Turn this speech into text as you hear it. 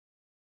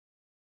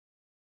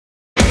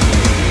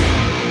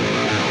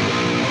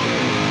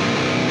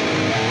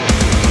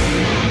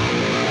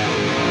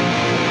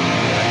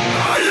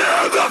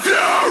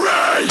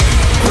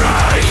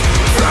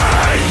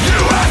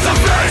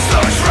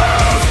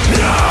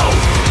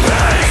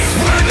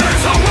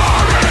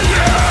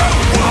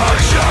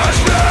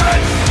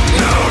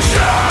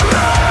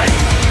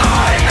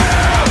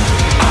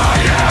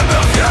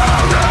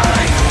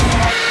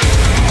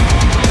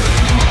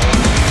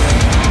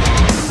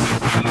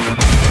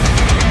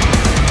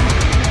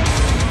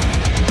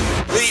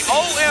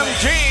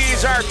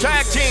OMGs, our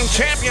tag team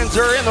champions,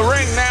 are in the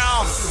ring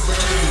now,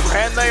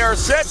 and they are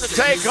set to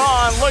take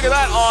on, look at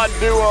that odd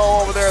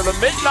duo over there, the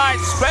Midnight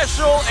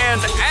Special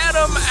and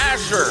Adam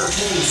Asher.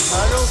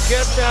 I don't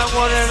get that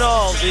one at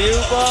all. Do you,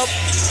 Bob?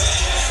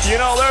 You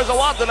know, there's a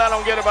lot that I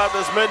don't get about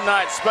this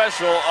Midnight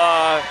Special.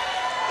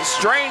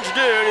 Strange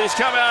dude. He's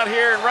come out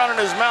here and running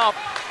his mouth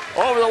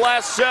over the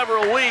last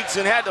several weeks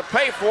and had to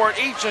pay for it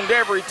each and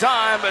every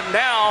time, but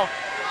now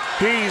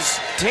he's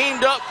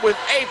teamed up with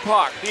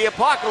APOC, the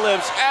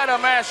Apocalypse,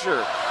 Adam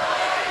Asher.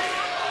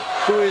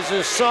 Who is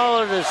as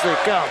solid as they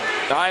come.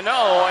 I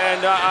know,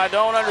 and I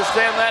don't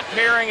understand that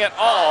pairing at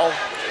all.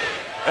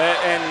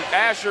 And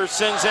Asher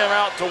sends him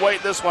out to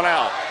wait this one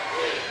out.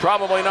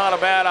 Probably not a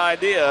bad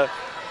idea.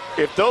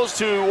 If those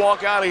two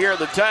walk out of here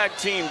the tag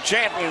team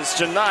champions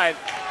tonight,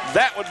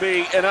 that would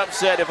be an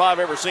upset if I've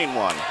ever seen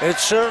one. It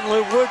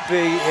certainly would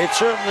be. It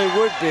certainly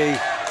would be.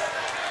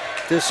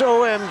 This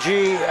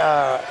OMG,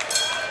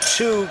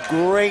 two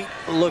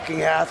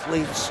great-looking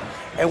athletes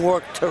and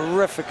work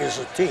terrific as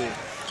a team.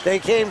 They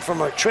came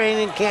from a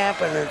training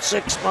camp, and in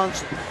 6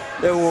 months,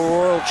 they were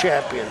world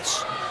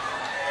champions.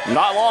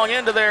 Not long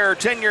into their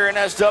tenure in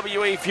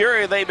SWE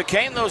Fury, they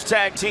became those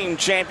tag team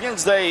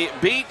champions. They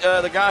beat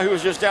the guy who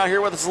was just down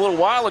here with us a little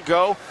while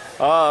ago,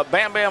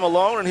 Bam Bam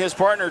Malone, and his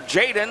partner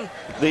Jaden,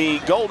 the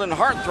Golden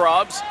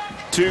Heartthrobs,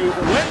 to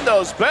win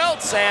those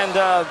belts, and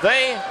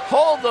they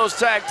hold those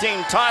tag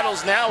team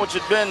titles now, which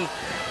had been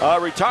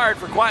retired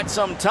for quite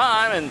some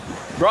time and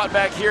brought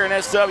back here in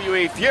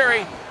SWE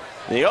Fury.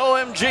 The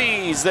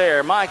OMGs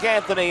there. Mike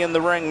Anthony in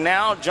the ring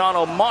now. John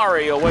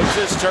Omari awaits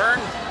his turn.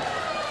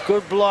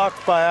 Good block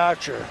by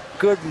Archer.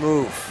 Good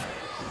move.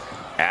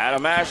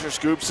 Adam Asher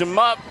scoops him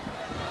up.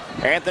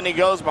 Anthony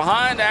goes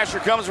behind. Asher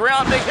comes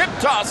around. Big hip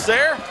toss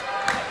there.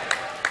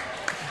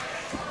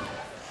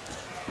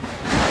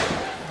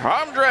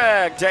 Arm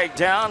drag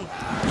takedown.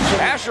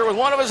 Asher with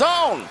one of his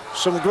own.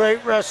 Some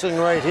great wrestling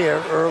right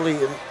here early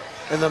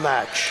in the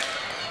match.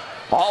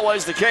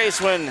 Always the case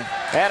when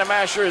Adam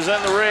Asher is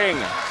in the ring.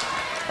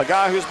 A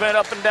guy who's been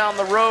up and down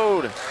the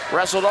road,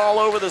 wrestled all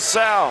over the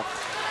South.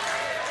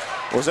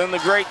 Was in the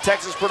great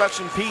Texas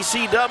production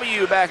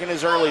PCW back in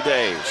his early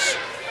days.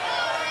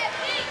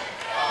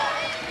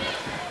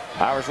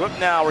 Irish whip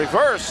now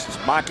reversed.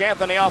 Mike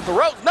Anthony off the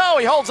ropes. No,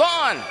 he holds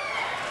on.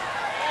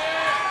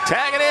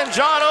 Tagging in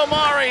John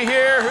Omari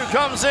here, who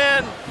comes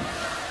in.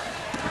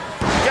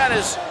 Got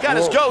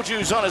his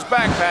go-juice on his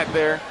backpack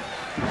there.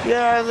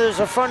 Yeah, and there's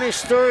a funny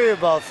story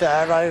about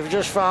that. I've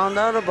just found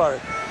out about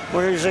it.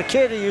 When he was a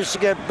kid, he used to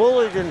get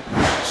bullied, and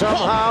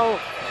somehow,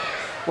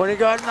 when he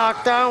got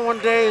knocked down one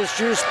day, his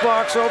juice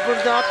box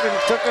opened up and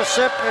took a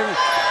sip and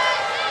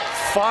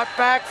fought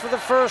back for the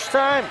first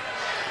time.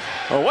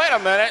 Well, wait a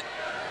minute.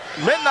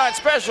 Midnight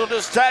Special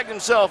just tagged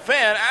himself in.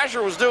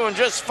 Asher was doing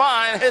just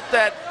fine. Hit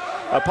that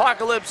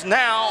Apocalypse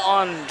Now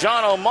on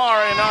John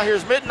Omari, and now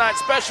here's Midnight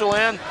Special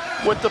in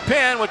with the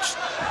pin, which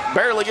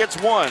barely gets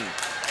one.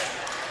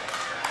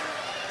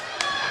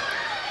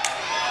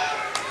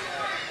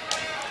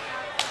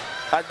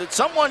 Did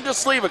someone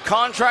just leave a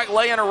contract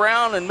laying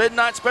around and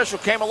Midnight Special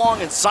came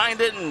along and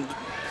signed it? And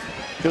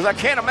because I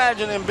can't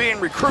imagine him being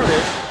recruited.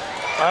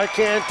 I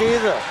can't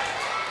either.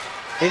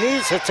 He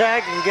needs to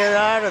tag and get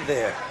out of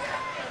there.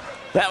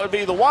 That would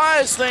be the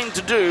wise thing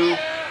to do,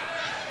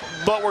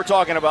 but we're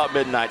talking about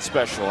Midnight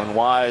Special, and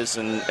Wise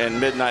and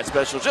Midnight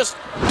Special just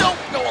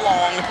don't go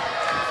along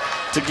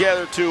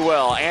together too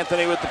well.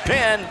 Anthony with the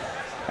pin.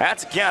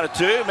 That's a count of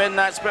two.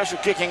 Midnight Special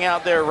kicking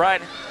out there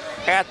right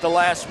at the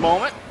last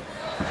moment.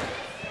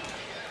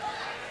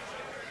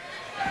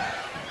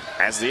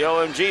 As the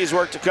OMGs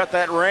work to cut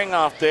that ring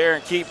off there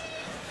and keep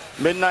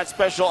Midnight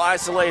Special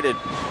isolated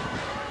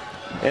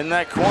in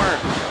that corner.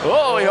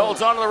 Oh, he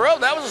holds onto the rope.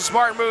 That was a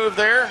smart move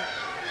there.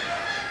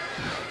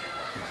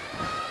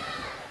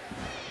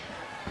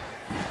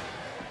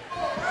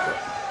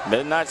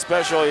 Midnight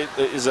Special,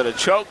 is it a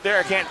choke there?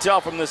 I can't tell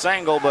from this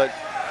angle, but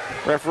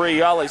referee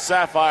Yali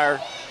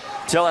Sapphire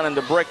telling him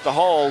to break the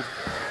hold.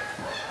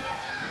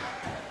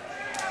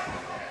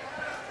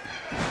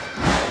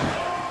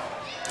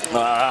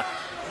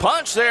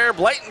 Punch there,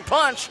 blatant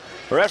punch.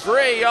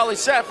 Referee Yali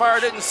Sapphire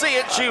didn't see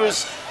it. She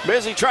was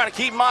busy trying to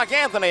keep Mike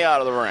Anthony out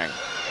of the ring.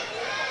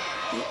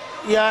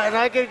 Yeah, and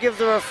I could give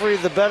the referee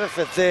the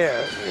benefit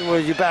there.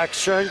 When your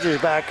back's turned, your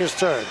back is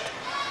turned.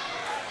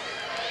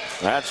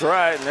 That's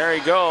right, and there he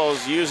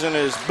goes, using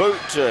his boot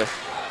to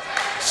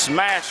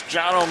smash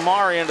John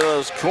Omari into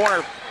those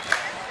corner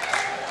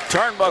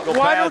turnbuckle pads.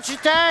 Why don't you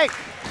tag?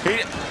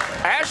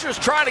 Asher's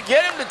trying to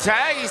get him to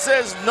tag. He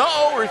says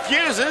no,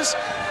 refuses,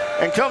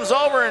 and comes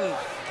over and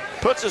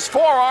puts his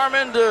forearm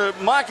into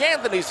Mike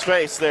Anthony's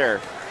face there.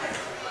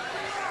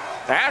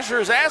 Asher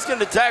is asking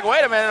to tag.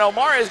 Wait a minute,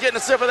 Omari is getting a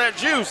sip of that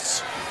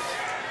juice.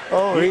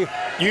 Oh,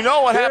 you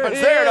know what happens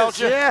there, don't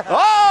you? Yeah.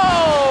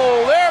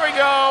 Oh, there we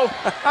go.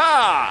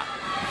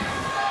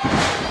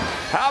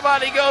 How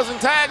about he goes and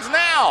tags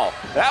now?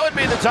 That would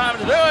be the time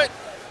to do it.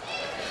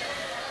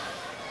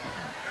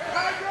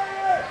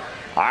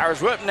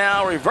 Irish whip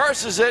now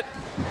reverses it.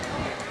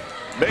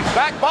 Big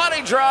back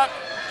body drop.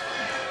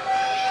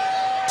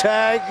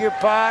 Tag your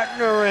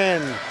partner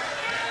in.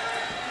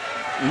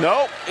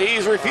 Nope,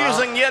 he's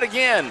refusing yet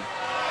again.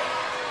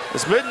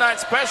 This midnight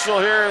special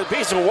here, a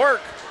piece of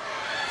work.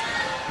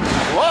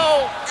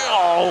 Whoa,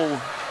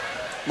 oh.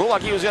 Looked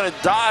like he was gonna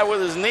die with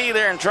his knee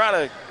there and try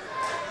to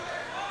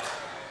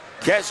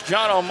catch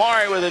John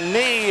Omari with a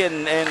knee,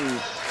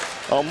 and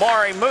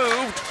Omari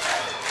moved.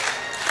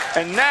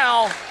 And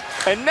now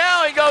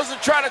he goes to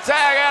try to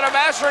tag Adam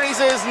Asher, and he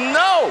says,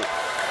 no,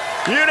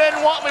 you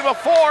didn't want me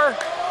before.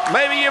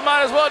 Maybe you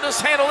might as well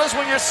just handle this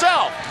one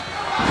yourself.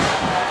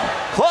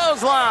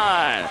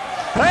 Clothesline,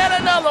 and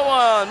another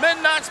one.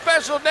 Midnight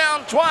special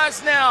down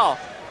twice now.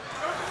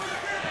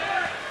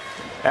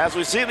 As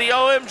we see the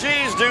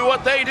OMGs do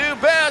what they do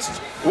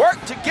best, work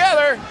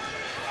together.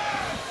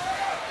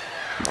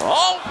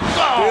 Oh,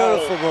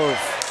 Beautiful move,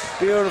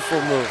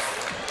 beautiful move.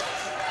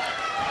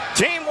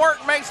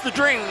 Teamwork makes the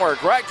dream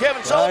work, right,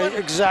 Kevin Sullivan?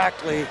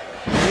 Exactly.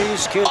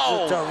 These kids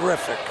are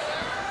terrific.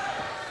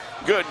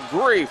 Good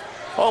grief.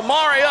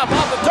 Omari up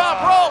off the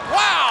top rope.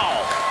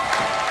 Wow!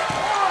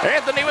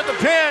 Anthony with the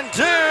pin,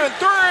 2 and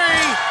 3.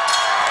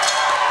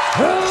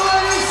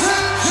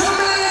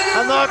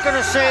 I'm not going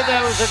to say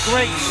that was a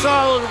great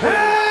solid win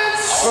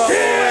from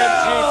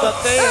OMG,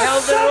 but they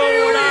held their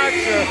own with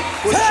Archer,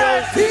 which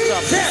shows me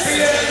something.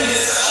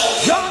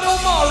 John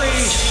Omari,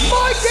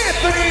 Mike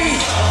Anthony,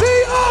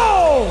 the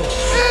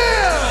OMG!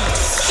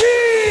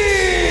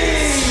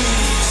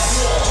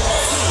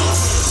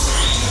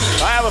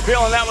 I have a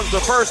feeling that was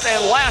the first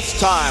and last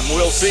time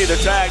we'll see the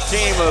tag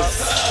team of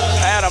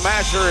Adam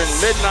Asher and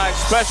Midnight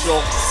Special.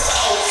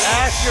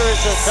 Asher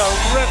is a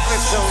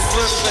terrific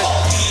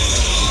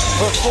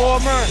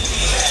performer,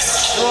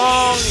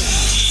 strong,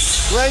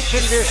 great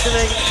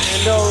conditioning,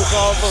 and knows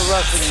all the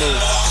wrestling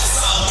moves.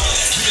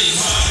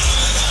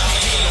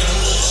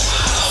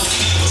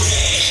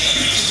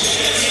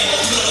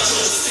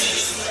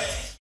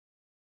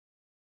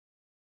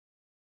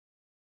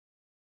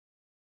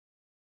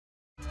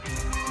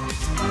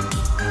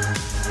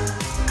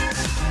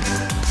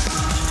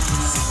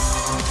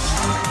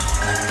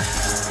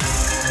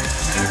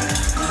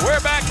 We're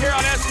back here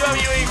on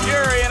SWE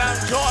Fury, and I'm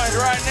joined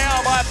right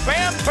now by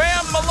Bam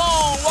Bam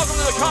Malone. Welcome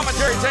to the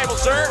commentary table,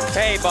 sir.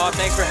 Hey, Bob,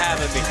 thanks for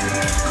having me.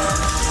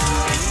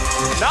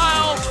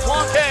 Niles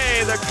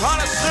Planquet, the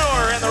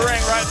connoisseur in the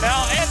ring right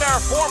now, and our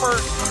former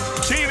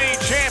TV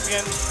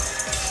champion.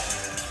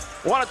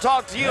 Want to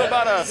talk to you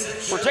about a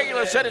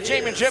particular set of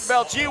championship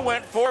belts you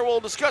went for.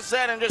 We'll discuss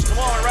that in just a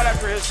moment, right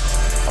after his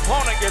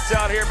opponent gets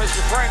out here,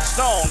 Mr. Frank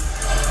Stone.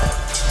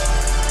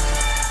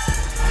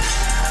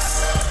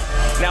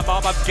 Now,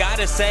 Bob, I've got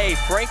to say,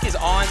 Frank is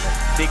on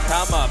the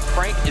come up.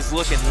 Frank is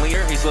looking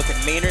leaner. He's looking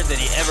meaner than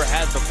he ever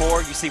has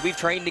before. You see, we've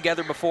trained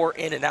together before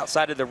in and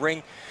outside of the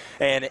ring,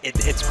 and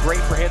it's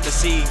great for him to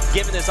see,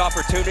 given this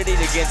opportunity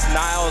against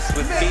Niles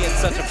with being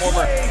such a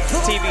former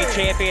TV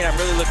champion. I'm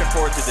really looking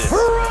forward to this. From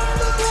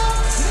the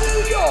Bronx,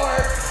 New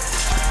York,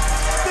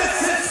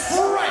 this is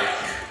Frank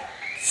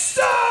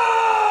Stone!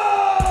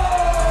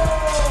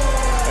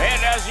 And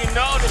as you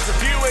know, just a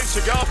few weeks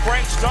ago,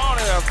 Frank Stone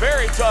in a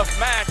very tough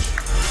match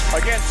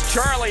against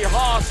Charlie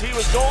Haas. He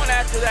was going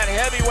after that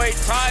heavyweight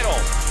title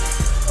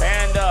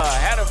and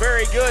had a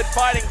very good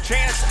fighting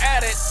chance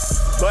at it,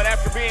 but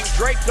after being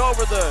draped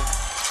over the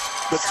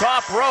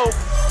top rope,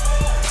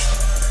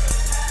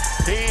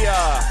 he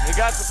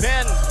got the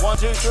pin. 1,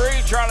 2,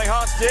 3. Charlie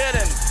Haas did,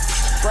 and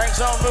Frank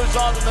Stone moves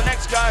on to the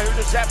next guy, who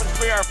just happens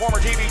to be our former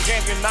TV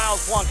champion,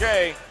 Niles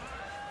Planquet.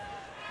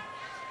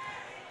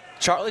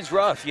 Charlie's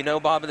rough, you know,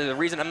 Bob. The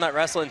reason I'm not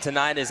wrestling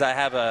tonight is I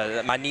have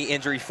my knee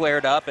injury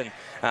flared up, and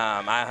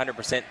I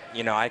 100%,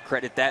 you know, I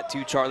credit that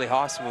to Charlie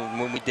Haas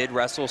when we did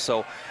wrestle.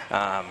 So,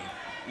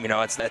 you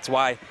know, that's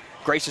why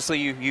graciously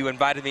you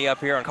invited me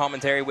up here on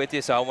commentary with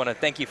you. So I want to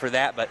thank you for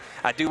that. But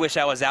I do wish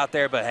I was out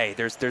there. But hey,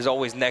 there's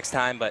always next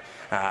time. But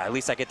at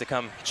least I get to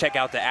come check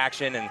out the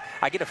action, and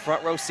I get a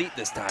front row seat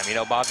this time. You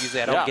know, Bob,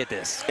 usually I don't get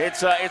this.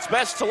 It's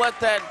best to let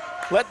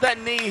that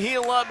knee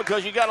heal up,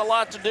 because you got a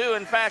lot to do.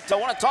 In fact, I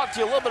want to talk to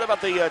you a little bit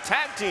about the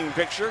tag team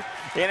picture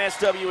in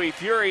SWE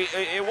Fury.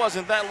 It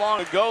wasn't that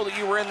long ago that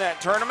you were in that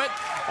tournament,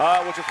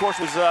 which of course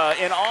was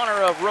in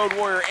honor of Road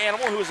Warrior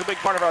Animal, who was a big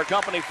part of our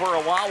company for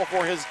a while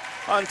before his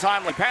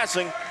untimely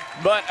passing.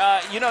 But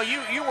you know,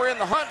 you were in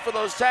the hunt for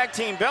those tag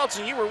team belts,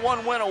 and you were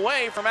one win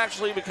away from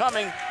actually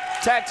becoming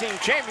tag team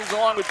champions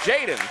along with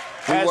Jaden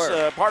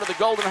as part of the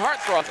Golden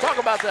Heartthrob. Talk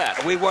about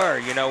that. We were,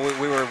 you know,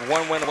 we were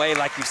one win away,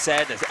 like you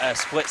said, a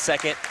split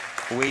second.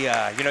 We,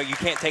 you know, you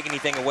can't take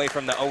anything away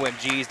from the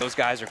OMGs. Those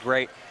guys are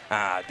great.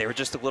 They were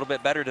just a little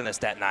bit better than us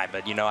that night.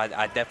 But, you know, I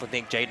definitely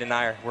think Jaden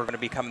and we're going to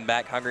be coming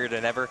back hungrier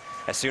than ever.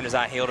 As soon as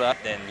I healed up,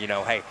 then, you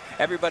know, hey,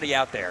 everybody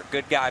out there,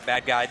 good guy,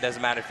 bad guy,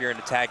 doesn't matter if you're in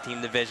the tag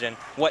team division.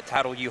 What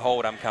title you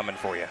hold, I'm coming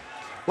for you.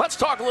 Let's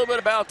talk a little bit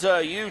about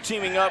you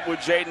teaming up with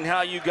Jaden,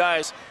 how you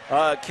guys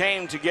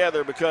came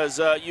together, because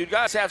you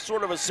guys have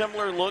sort of a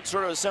similar look,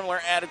 sort of a similar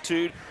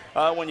attitude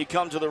when you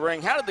come to the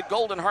ring. How did the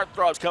Golden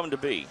Heartthrobs come to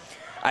be?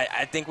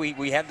 I think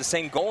we have the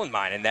same goal in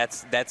mind, and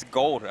that's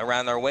gold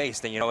around our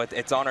waist. And, you know,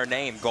 it's on our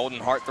name, Golden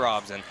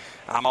Heartthrobs. And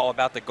I'm all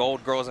about the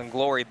gold, girls, and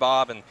glory,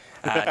 Bob. And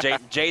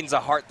Jaden's a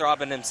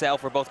heartthrob in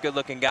himself. We're both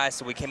good-looking guys,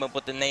 so we came up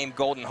with the name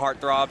Golden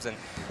Heartthrobs. And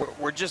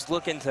we're just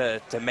looking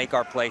to make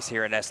our place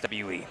here in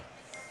SWE.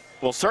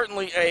 Well,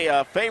 certainly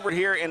a favorite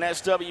here in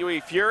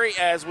SWE Fury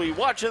as we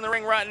watch in the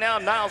ring right now,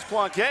 Niles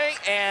Planquet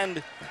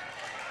and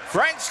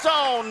Frank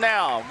Stone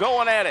now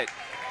going at it.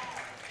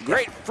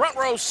 Great front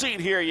row seat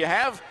here you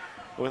have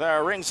with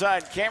our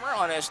ringside camera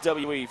on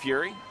SWE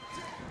Fury.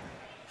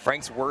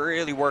 Frank's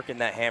really working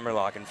that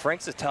hammerlock, and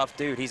Frank's a tough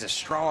dude. He's a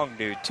strong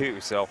dude,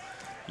 too, so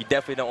you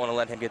definitely don't want to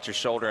let him get your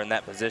shoulder in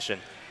that position.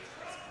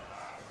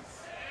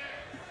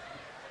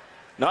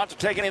 Not to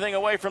take anything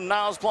away from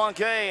Niles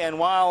Planquet, and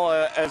while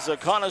as a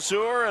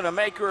connoisseur and a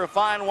maker of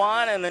fine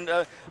wine and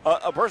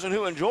a person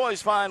who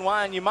enjoys fine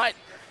wine, you might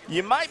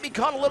be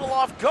caught a little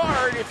off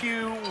guard if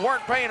you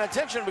weren't paying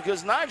attention,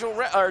 because Niles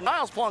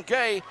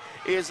Planquet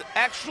is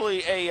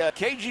actually a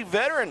KG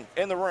veteran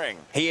in the ring.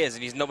 He is,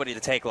 and he's nobody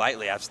to take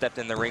lightly. I've stepped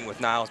in the ring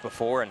with Niles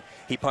before, and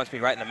he punched me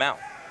right in the mouth.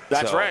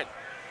 That's right.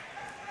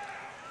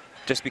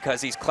 Just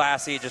because he's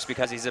classy, just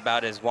because he's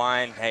about his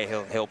wine, hey,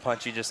 he'll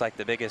punch you just like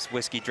the biggest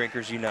whiskey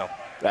drinkers you know.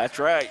 That's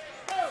right.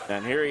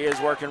 And here he is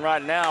working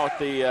right now with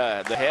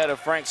the head of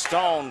Frank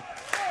Stone,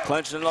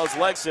 clenching those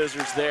leg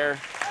scissors there.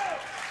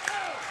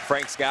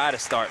 Frank's got to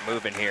start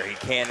moving here. He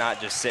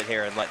cannot just sit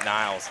here and let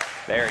Niles.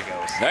 There he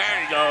goes.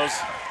 There he goes.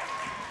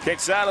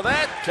 Kicks out of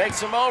that, takes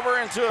him over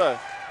into a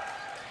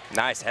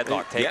nice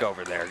headlock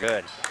takeover there.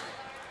 Good.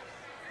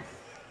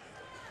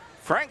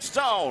 Frank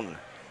Stone.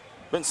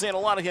 Been seeing a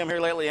lot of him here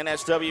lately in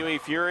SWE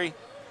Fury.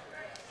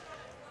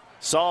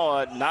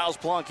 Saw Niles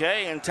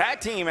Planquet in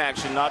tag team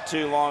action not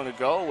too long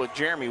ago with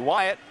Jeremy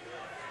Wyatt.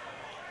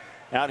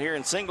 Out here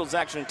in singles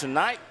action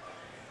tonight.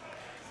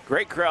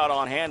 Great crowd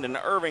on hand in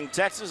Irving,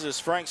 Texas, as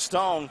Frank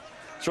Stone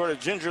sort of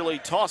gingerly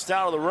tossed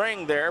out of the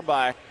ring there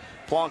by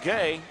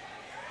Planquet.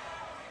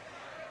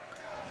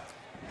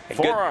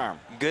 Forearm.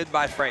 Good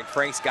by Frank.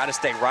 Frank's got to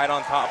stay right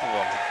on top of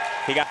him.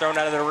 He got thrown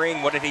out of the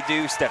ring. What did he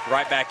do? Stepped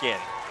right back in.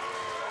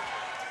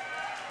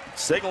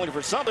 Signaling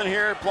for something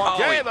here.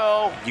 Planquet,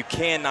 though. You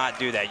cannot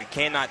do that. You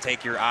cannot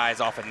take your eyes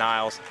off of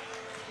Niles.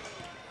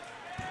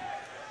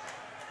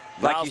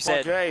 Like you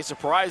said, Planquet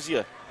surprise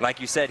you. Like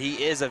you said,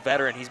 he is a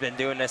veteran. He's been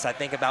doing this, I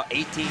think, about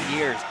 18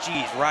 years.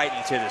 Geez, right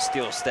into the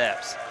steel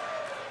steps.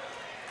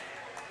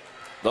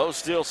 Those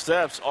steel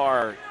steps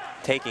are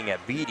taking a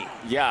beating.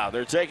 Yeah,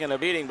 they're taking a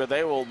beating, but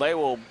they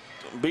will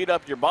beat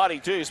up your body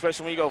too,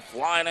 especially when you go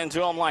flying into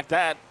them like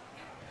that.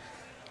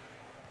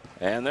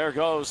 And there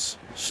goes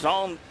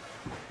Stone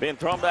being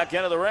thrown back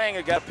into the ring.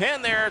 It got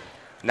pinned there.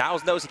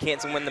 Niles knows he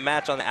can't win the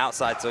match on the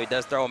outside, so he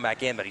does throw him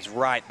back in, but he's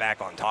right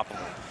back on top of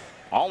him.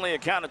 Only a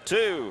count of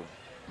 2.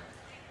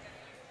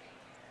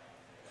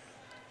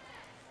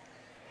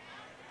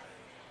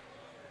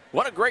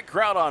 What a great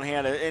crowd on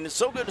hand, and it's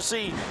so good to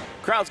see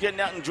crowds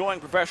getting out and enjoying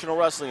professional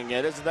wrestling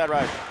again. Isn't that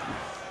right?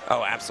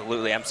 Oh,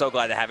 absolutely. I'm so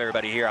glad to have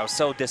everybody here. I was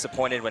so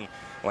disappointed when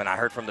I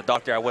heard from the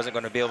doctor I wasn't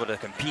going to be able to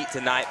compete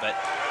tonight, but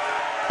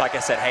like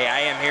I said, hey, I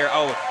am here.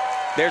 Oh,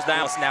 there's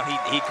Niles. Now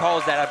he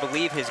calls that, I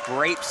believe, his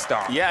grape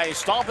stomp. Yeah, he's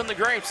stomping the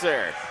grapes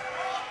there.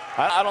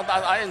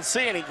 I didn't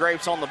see any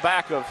grapes on the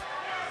back of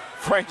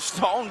Frank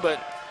Stone,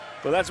 but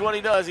that's what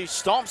he does. He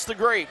stomps the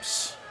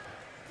grapes.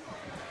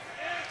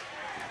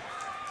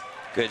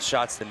 Good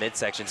shots to the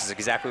midsection. This is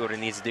exactly what he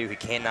needs to do. He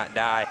cannot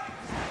die.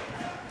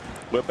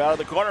 Whip out of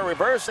the corner,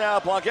 reverse now.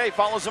 Planquet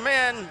follows him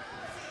in.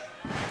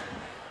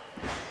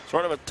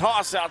 Sort of a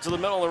toss out to the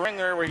middle of the ring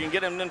there where he can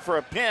get him in for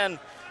a pin.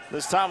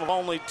 This time of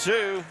only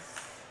 2.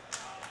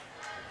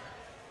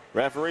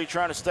 Referee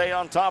trying to stay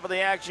on top of the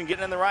action,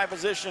 getting in the right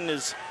position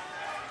is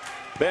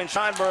Ben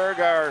Scheinberg,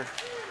 our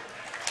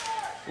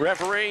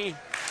referee.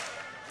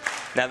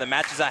 Now the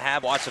matches I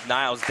have watched of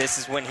Niles, this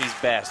is when he's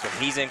best, when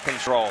he's in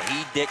control.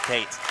 He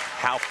dictates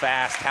how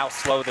fast, how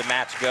slow the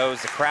match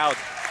goes. The crowd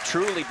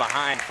truly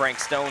behind Frank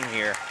Stone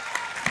here.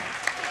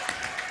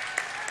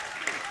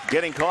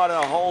 Getting caught in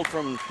a hold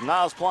from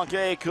Niles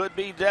Planquet could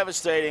be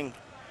devastating.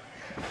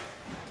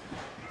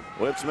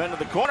 Whips him into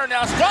the corner.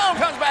 Now Stone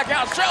comes back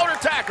out, shoulder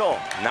tackle.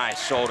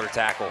 Nice shoulder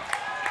tackle.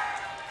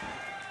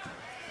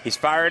 He's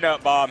fired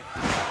up, Bob.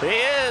 He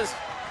is.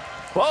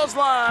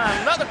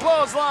 Clothesline, another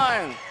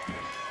clothesline.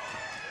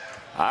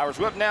 Irish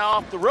whip now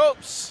off the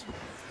ropes.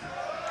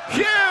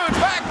 Huge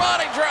back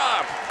body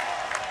drop.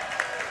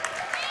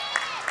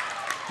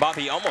 Bob,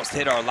 he almost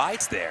hit our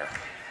lights there.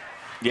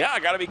 Yeah,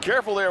 I got to be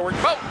careful there.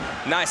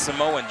 Nice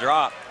Samoan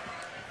drop.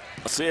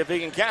 Let's see if he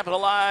can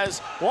capitalize.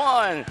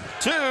 1,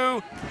 2.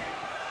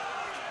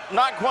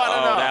 Not quite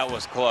enough. Oh, that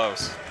was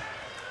close.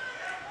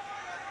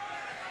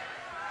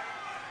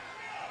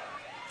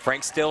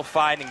 Frank's still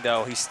fighting,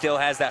 though. He still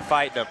has that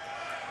fight.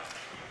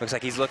 Looks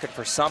like he's looking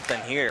for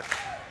something here.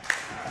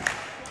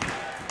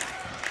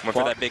 Went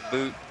for that big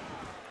boot.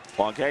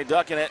 Planquet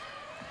ducking it.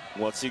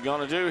 What's he going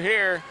to do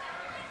here?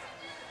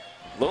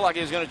 Looked like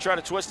he was going to try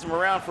to twist him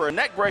around for a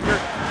neck breaker.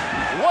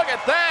 Look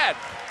at that.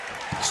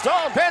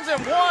 Stone pins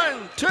him.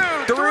 1, 2,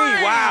 3.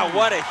 Wow,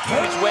 what a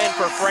huge win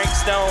for Frank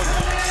Stone.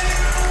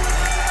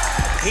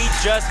 He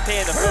just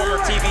pinned the former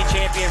TV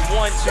champion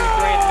 1, 2, 3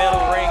 in the middle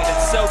of the ring, and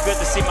it's so good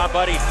to see my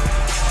buddy.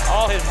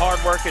 All his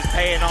hard work is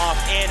paying off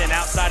in and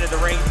outside of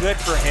the ring. Good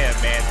for him,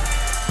 man.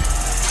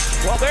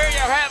 Well, there you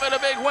have it, a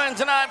big win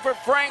tonight for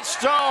Frank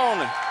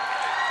Stone.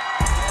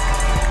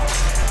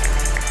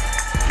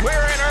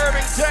 We're in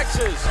Irving,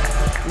 Texas.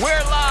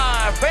 We're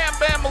live. Bam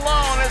Bam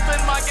Malone has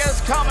been my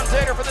guest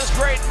commentator for this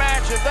great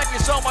match, and thank you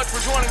so much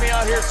for joining me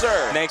out here,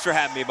 sir. Thanks for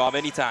having me, Bob.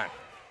 Anytime.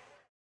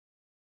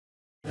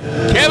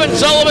 Kevin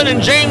Sullivan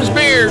and James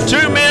Beard,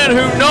 two men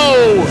who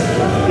know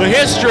the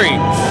history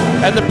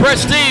and the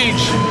prestige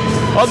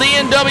of the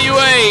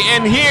NWA,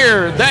 and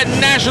here, that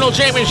national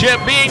championship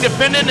being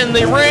defended in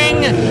the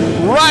ring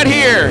right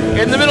here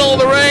in the middle of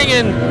the ring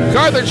in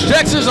Carthage,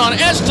 Texas on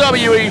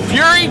SWE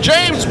Fury.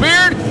 James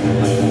Beard,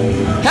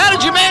 how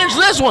did you manage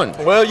this one?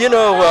 Well, you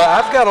know,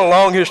 I've got a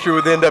long history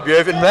with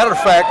NWA. As a matter of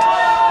fact,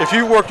 if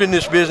you worked in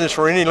this business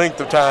for any length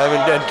of time,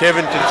 and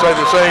Kevin can say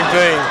the same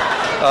thing,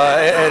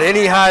 at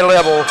any high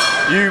level,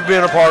 you've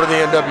been a part of the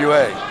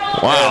NWA.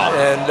 Wow.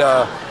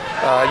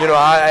 You know,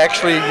 I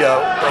actually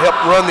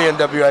helped run the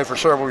NWA for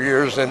several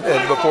years, and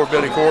before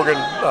Billy Corgan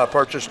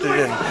purchased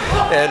it,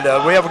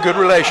 and we have a good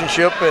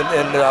relationship,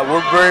 and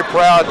we're very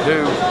proud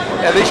to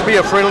at least be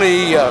a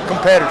friendly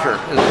competitor,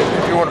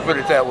 if you want to put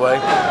it that way.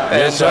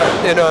 Yes, sir.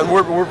 And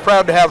we're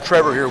proud to have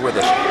Trevor here with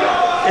us.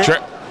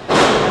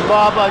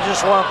 Bob, I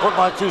just want to put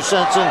my 2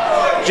 cents in.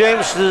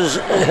 James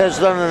has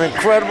done an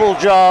incredible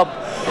job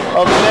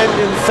of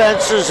mending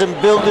fences and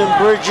building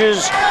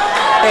bridges,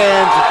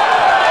 and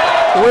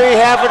we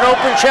have an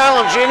open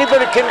challenge.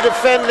 Anybody can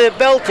defend their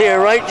belt here,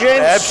 right,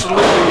 James?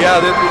 Absolutely,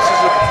 yeah.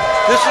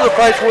 This is a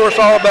place where it's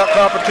all about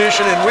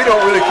competition, and we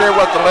don't really care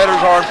what the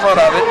letters are in front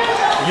of it.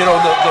 You know,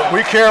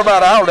 we care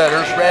about our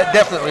letters,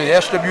 definitely,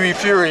 SWE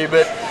Fury,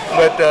 but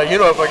you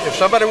know, if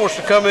somebody wants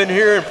to come in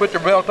here and put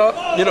their belt up,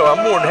 you know,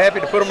 I'm more than happy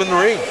to put them in the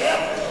ring.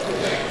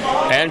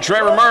 And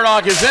Trevor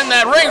Murdoch is in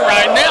that ring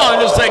right now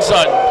and just takes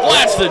a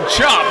blasted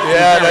chop.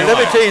 Yeah, now, let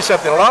me tell you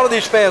something. A lot of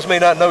these fans may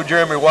not know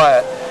Jeremy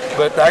Wyatt,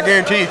 but I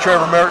guarantee you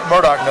Trevor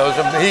Murdoch knows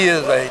him. He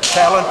is a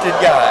talented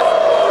guy.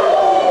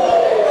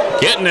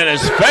 Getting in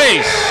his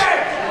face.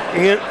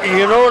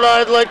 You know what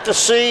I'd like to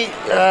see,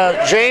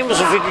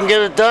 James, if we can get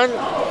it done?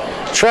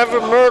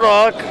 Trevor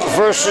Murdoch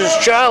versus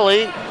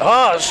Charlie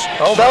Haas.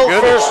 Oh, belt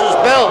versus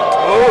belt.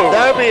 Oh.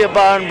 That'd be a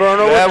barn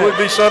burner. That would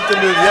be something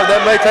to, yeah,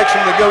 that may take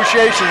some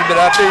negotiations, but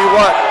I tell you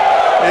what,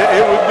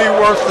 it would be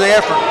worth the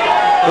effort.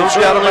 It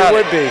certainly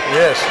would be.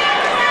 Yes.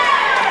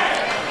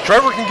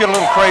 Trevor can get a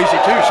little crazy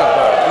too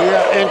sometimes.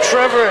 Yeah, and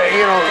Trevor,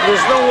 you know,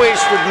 there's no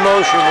wasted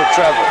motion with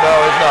Trevor. No,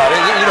 it's not.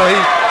 You know,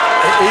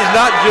 he's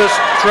not just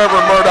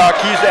Trevor Murdoch.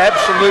 He's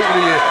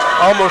absolutely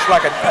almost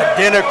like an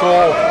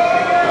identical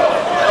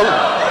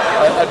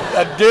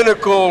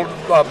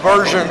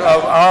version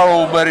of our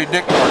old buddy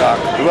Dick Murdoch.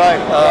 Right.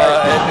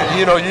 And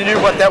you know, you knew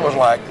what that was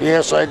like.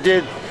 Yes, I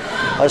did.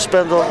 I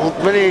spent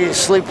many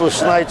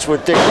sleepless nights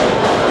with Dick.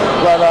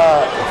 But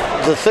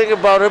the thing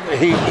about him,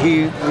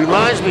 he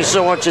reminds me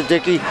so much of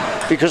Dickie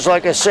because,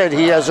 like I said,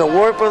 he has a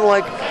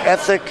workmanlike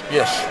ethic.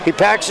 Yes. He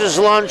packs his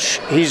lunch.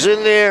 He's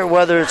in there,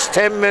 whether it's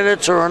 10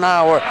 minutes or an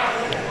hour.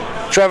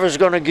 Trevor's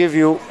going to give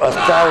you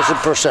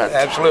 1,000%.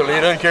 Absolutely. He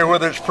doesn't care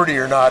whether it's pretty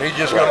or not. He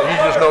just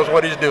knows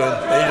what he's doing.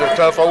 He's a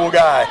tough old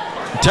guy.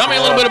 Tell me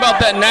a little bit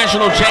about that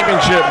national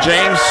championship,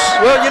 James.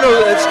 Well, you know,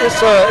 it's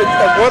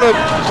one of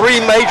 3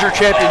 major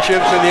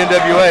championships in the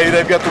NWA.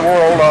 They've got the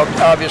world,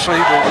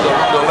 obviously,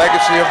 the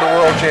legacy of the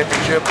world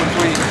championship, which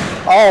we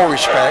all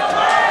respect.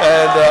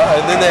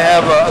 And then they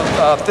have,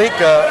 I think,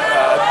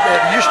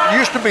 it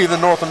used to be the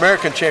North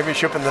American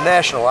Championship and the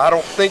National. I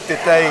don't think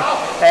that they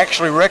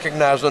actually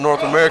recognize the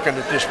North American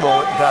at this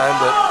moment in time,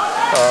 but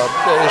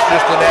it's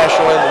just the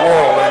National and the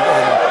world.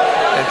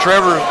 And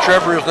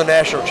Trevor is the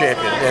national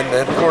champion,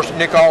 and of course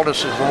Nick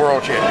Aldis is the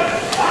world champion.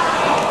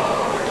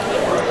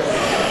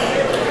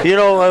 You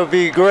know, it would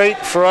be great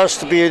for us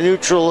to be a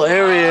neutral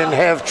area and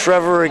have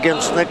Trevor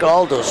against Nick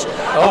Aldis.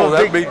 Oh,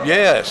 that'd be,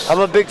 yes.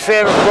 I'm a big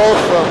fan of both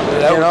of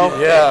them, you know.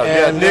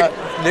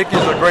 Nick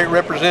is a great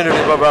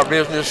representative of our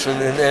business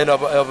and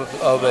of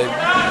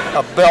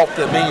a belt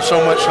that means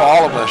so much to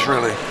all of us,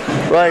 really.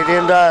 Right,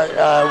 and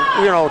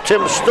you know,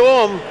 Tim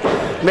Storm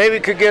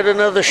maybe could get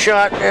another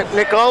shot at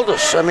Nick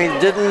Aldis. I mean,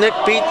 didn't Nick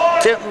beat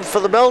Tim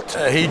for the belt?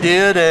 He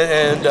did,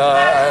 and you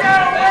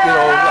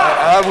know,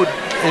 I would,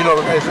 you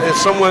know, as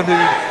someone who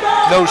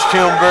knows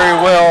Tim very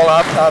well,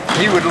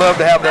 he would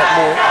love to have that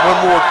one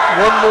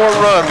more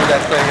run with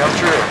that thing, I'm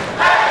sure.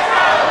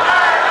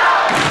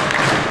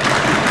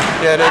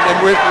 Yeah, and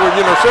we're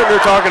you know, sitting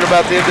there talking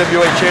about the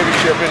NWA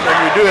Championship, and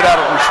we do it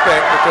out of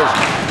respect because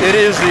it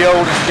is the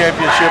oldest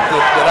championship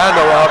that I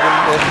know of,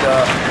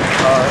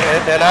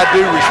 and I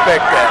do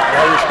respect that.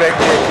 I respect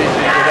Nick.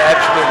 He's an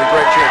absolutely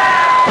great champion.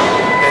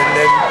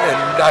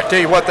 And I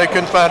tell you what, they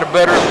couldn't find a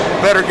better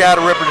guy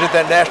to represent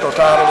that national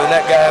title than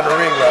that guy in the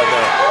ring right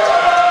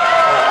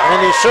now. And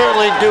he's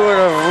certainly doing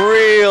a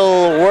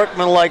real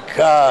workmanlike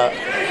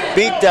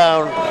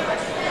beatdown.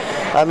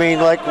 I mean,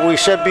 like we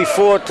said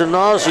before, to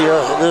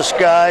nausea, this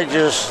guy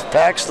just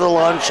packs the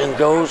lunch and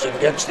goes and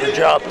gets the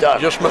job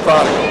done. Just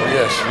methodical,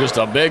 yes. Just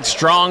a big,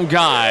 strong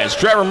guy. It's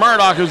Trevor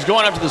Murdoch, who's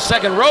going up to the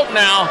second rope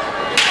now.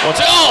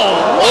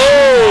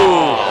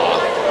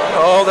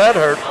 Oh, that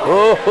hurt.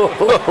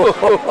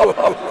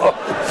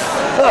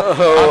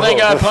 I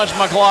think I punched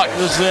my clock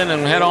this in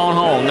and head on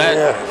home.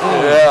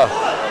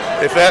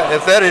 Yeah. If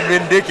that had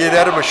been Dickie,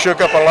 that would have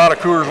shook up a lot of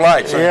Coors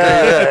Lights.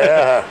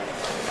 Yeah.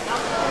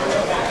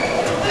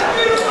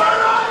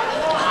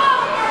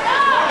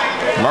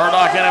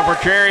 Murdoch in a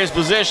precarious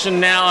position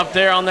now up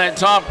there on that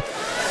top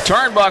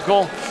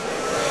turnbuckle.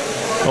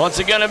 What's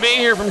it going to be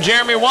here from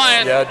Jeremy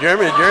Wyatt? Yeah,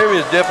 Jeremy is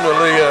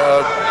definitely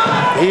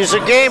he's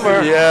a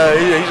gamer. Yeah,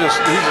 he's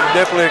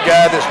definitely a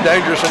guy that's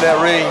dangerous in that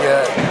ring.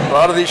 A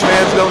lot of these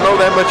fans don't know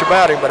that much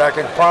about him, but I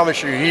can promise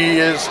you he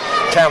is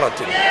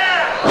talented.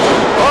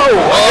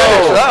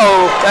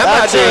 Oh,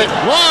 That's it. 1,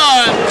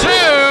 2, 3.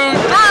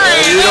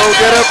 You don't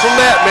get up from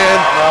that, man.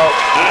 No.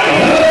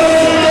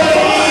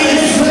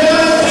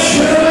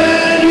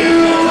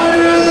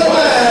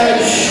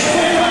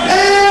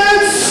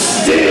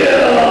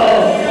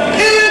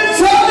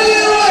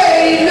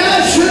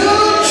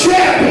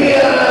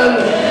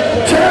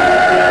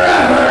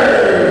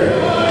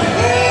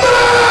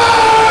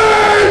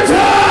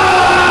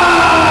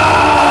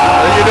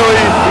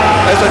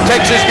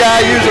 Texas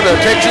guy using a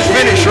Texas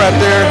finish right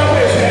there.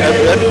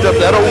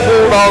 That old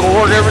bulldog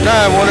will work every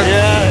time, won't it?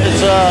 Yeah, it's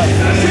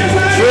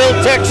real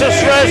Texas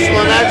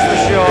wrestling, that's for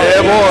sure.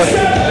 Yeah, boy.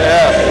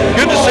 Yeah.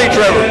 Good to see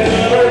Trevor.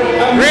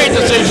 Great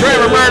to see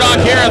Trevor Murdoch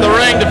here in the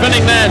ring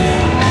defending that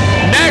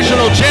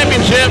national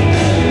championship.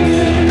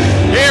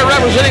 Here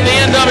representing the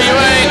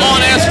NWA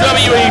on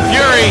SWE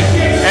Fury.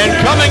 And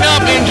coming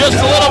up in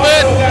just a little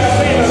bit,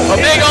 a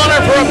big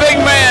honor for a big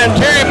man.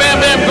 Terry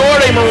Bam Bam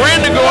Gordy,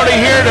 Miranda Gordy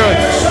here to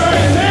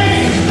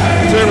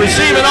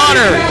receive an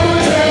honor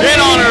in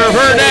honor of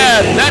her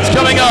dad. That's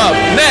coming up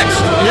next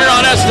here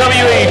on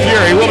SWE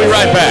Fury. We'll be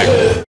right back.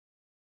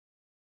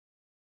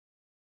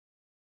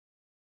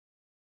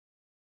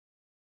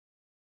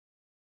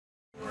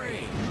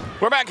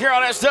 We're back here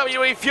on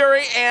SWE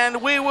Fury,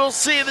 and we will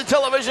see the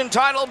television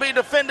title be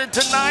defended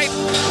tonight.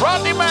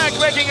 Rodney Mack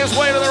making his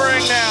way to the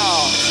ring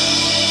now.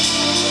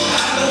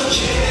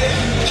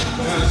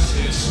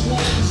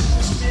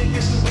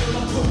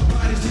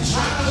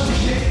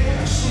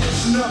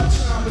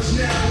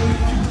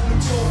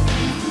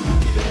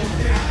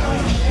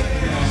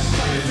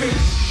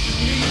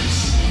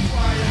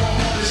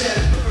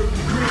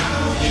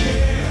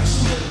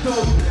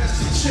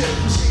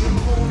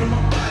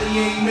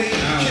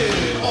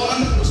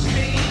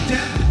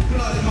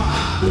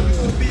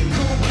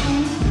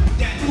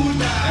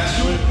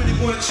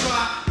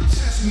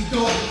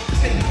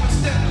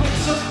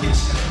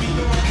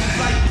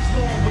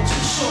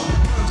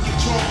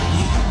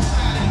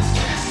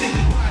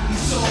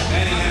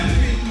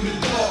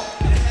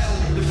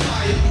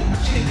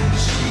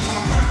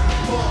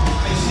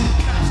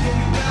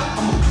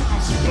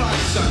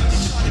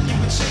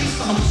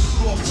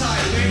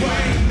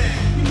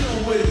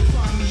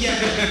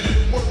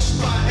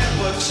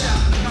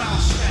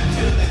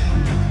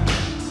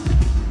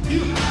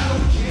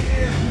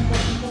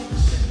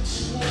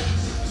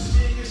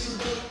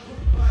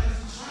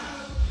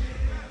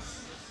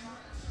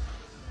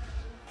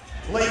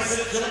 Ladies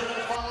and gentlemen,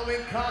 the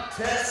following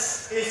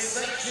contest is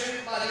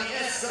sanctioned by the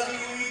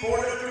SWE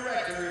Board of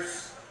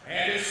Directors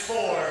and is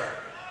for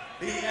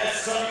the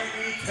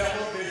SWE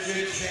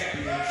Television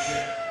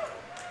Championship.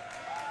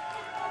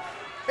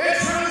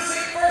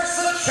 Introducing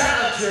first the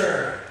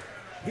challenger.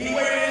 He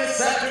weighed in this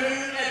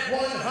afternoon at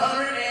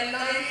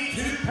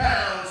 192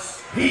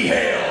 pounds. He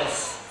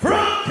hails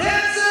from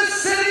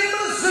Kansas City,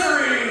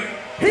 Missouri.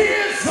 He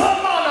is the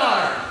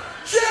Monarch,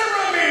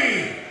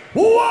 Jeremy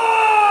Wyatt.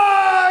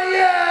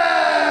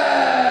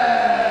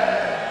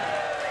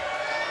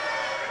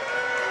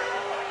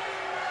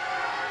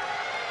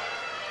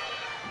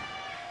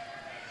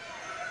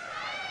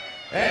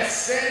 And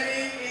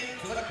standing in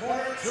the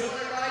corner to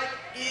the right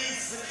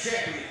is the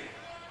champion.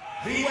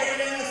 He weighed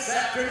in this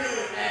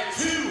afternoon at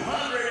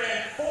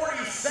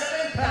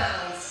 247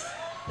 pounds.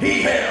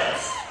 He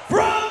hails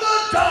from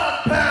the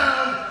Dog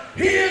Pound.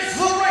 He is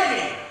the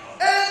reigning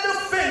and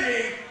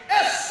defending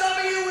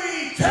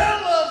SWE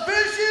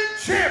Television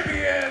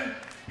Champion.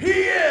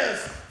 He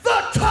is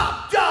the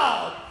Top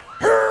Dog,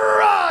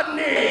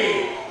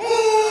 Rodney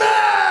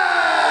Mack.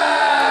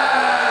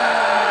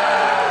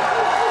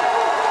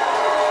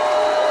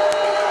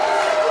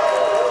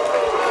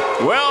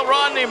 Well,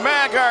 Rodney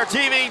Mack, our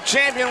TV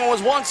champion,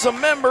 was once a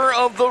member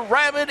of the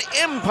Rabid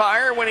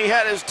Empire when he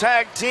had his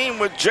tag team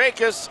with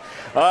Jacobs.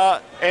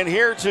 And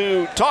here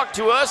to talk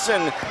to us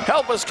and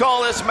help us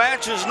call this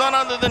match is none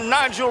other than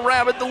Nigel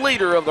Rabid, the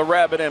leader of the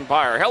Rabid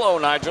Empire. Hello,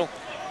 Nigel.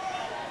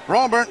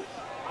 Robert,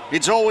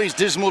 it's always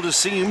dismal to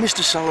see you.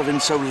 Mr.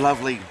 Sullivan, so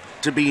lovely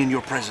to be in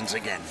your presence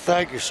again.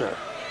 Thank you, sir.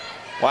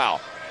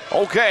 Wow.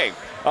 Okay.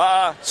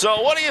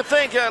 So what do you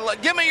think?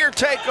 Give me your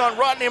take on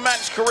Rodney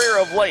Mack's career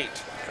of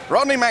late.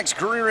 Rodney Mack's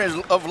career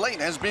of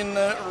late has been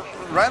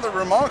rather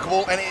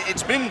remarkable, and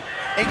it's been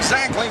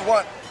exactly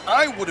what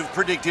I would have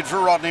predicted for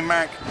Rodney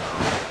Mack.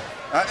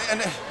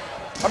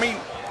 I mean,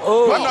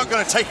 I'm not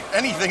going to take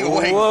anything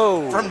away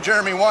from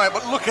Jeremy Wyatt,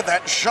 but look at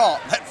that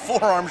shot, that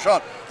forearm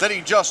shot that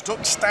he just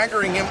took,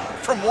 staggering him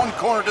from one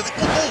corner to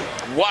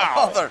the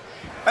other.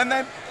 And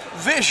then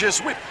vicious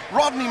whip.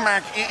 Rodney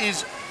Mack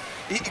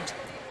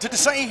to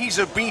say he's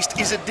a beast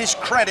is a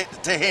discredit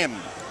to him.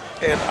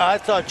 And I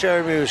thought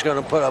Jeremy was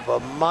going to put up a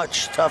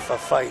much tougher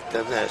fight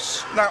than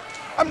this. Now,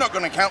 I'm not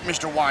going to count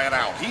Mr. Wyatt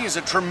out. He is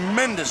a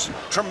tremendous,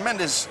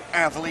 tremendous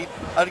athlete,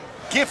 a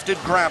gifted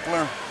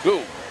grappler.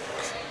 Ooh.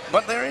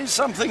 But there is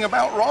something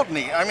about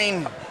Rodney. I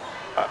mean...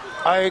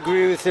 I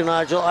agree with you,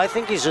 Nigel. I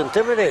think he's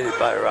intimidated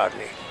by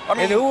Rodney. I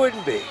mean, and who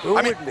wouldn't be? Who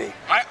wouldn't be?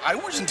 I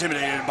was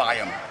intimidated by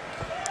him,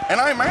 and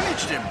I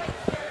managed him.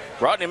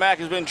 Rodney Mack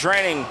has been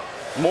training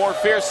more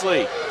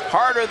fiercely,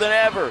 harder than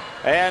ever,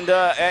 and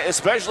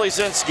especially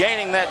since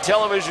gaining that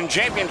television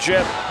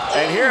championship.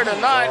 And here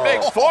tonight,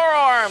 big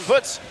forearm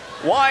puts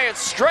Wyatt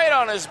straight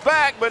on his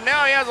back, but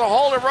now he has a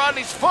hold of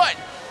Rodney's foot.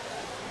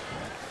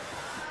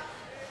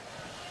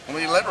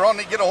 When you let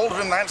Rodney get a hold of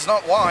him, that's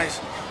not wise.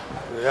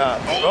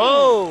 Yeah.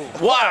 Oh,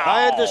 wow.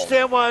 I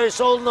understand why he's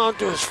holding on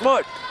to his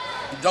foot.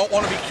 You don't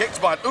want to be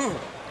kicked by it. Ooh.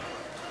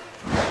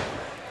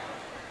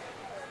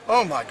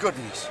 Oh, my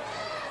goodness.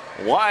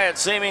 Wyatt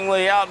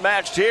seemingly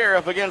outmatched here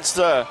up against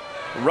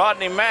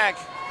Rodney Mack,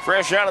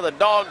 fresh out of the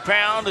dog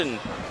pound, and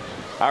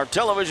our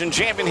television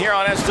champion here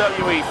on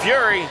SWE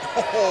Fury.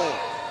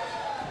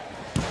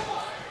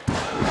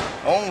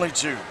 Only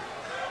two.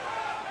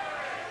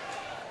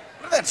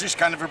 That's just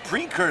kind of a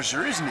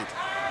precursor, isn't it?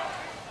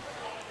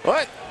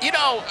 What? You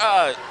know,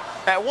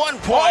 at one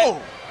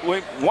point,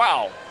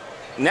 wow.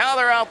 Now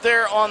they're out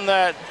there on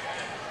that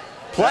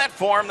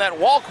platform, that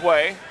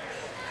walkway.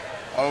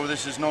 Oh,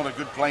 this is not a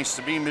good place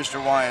to be,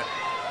 Mr. Wyatt.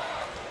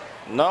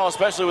 No,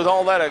 especially with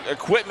all that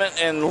equipment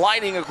and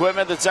lighting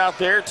equipment that's out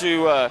there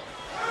to...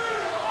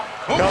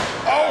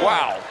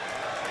 Wow.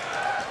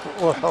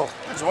 Well,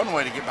 that's one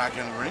way to get back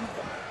in the ring.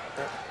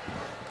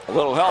 A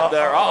little help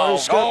there.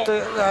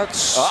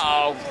 That's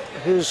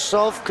his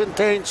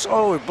self-contained.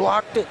 Oh, he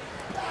blocked it.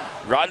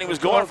 Rodney was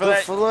going for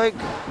that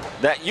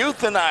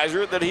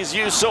euthanizer that he's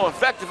used so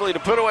effectively to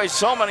put away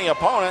so many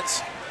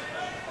opponents.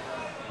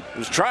 He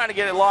was trying to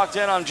get it locked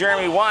in on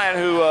Jeremy Wyatt,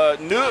 who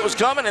knew it was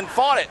coming and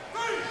fought it.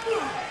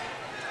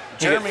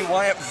 Jeremy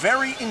Wyatt,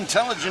 very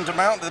intelligent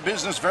about the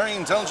business, very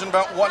intelligent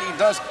about what he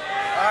does.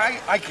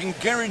 I can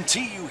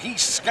guarantee you he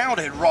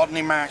scouted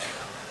Rodney Mack.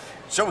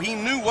 So he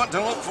knew what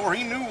to look for,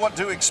 he knew what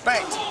to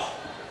expect.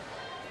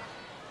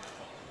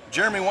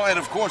 Jeremy Wyatt,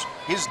 of course,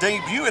 his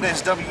debut at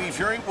SWE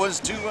Fury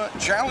was to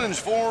challenge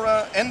for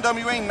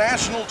NWA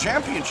National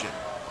Championship.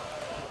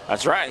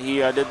 That's right, he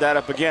did that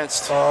up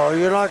against... Oh,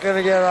 you're not going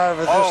to get out of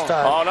it this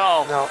time. Oh,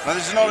 no. Now,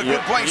 this is not a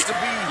good place to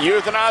be.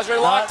 Euthanizer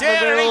locked in,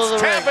 and he's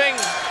tapping.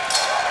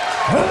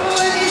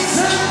 Ladies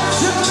and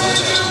gentlemen,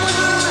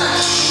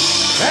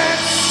 and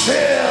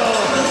still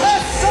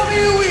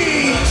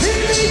SWE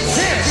TV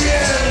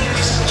champion,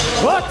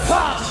 the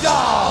top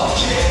dog,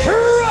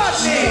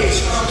 Rodney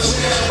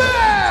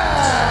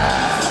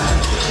Mack.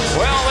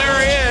 Well, there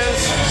he is.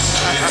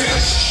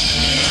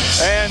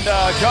 And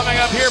coming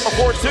up here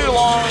before too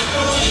long,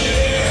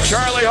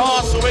 Charlie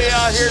Haas will be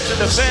out here to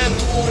defend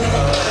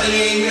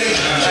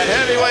that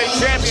heavyweight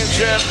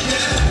championship.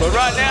 But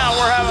right now,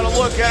 we're having a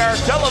look at our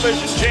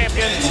television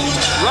champion,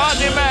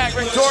 Rodney Mack,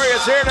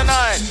 victorious here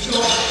tonight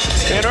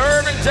in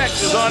Irving,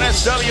 Texas on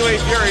SWE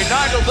Fury.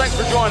 Nigel, thanks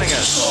for joining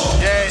us.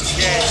 Yes.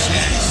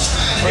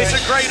 It's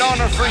a great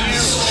honor for you,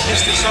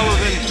 Mr.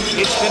 Sullivan.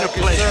 It's been a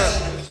pleasure.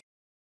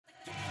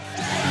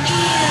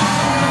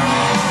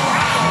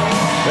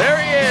 There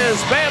he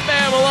is, Bam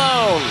Bam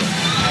Malone.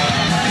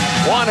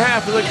 One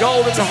half of the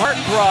Golden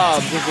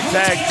Heartthrobs with the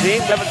tag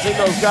team. Haven't seen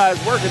those guys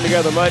working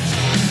together much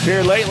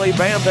here lately.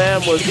 Bam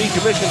Bam was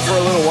decommissioned for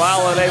a little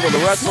while, unable to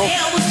wrestle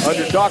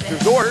under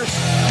doctor's orders.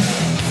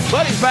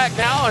 But he's back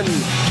now and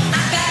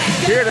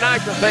here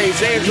tonight to face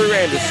Andrew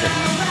Anderson.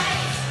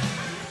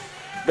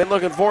 Been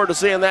looking forward to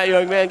seeing that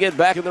young man get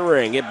back in the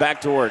ring, get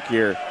back to work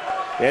here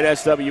at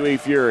SWE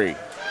Fury.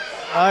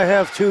 I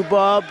have too,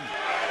 Bob.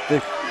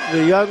 The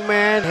young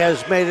man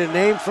has made a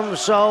name for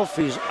himself.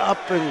 He's up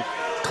and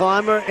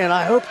climber, and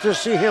I hope to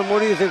see him. What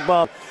do you think,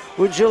 Bob?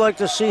 Would you like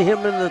to see him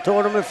in the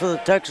tournament for the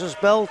Texas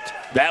belt?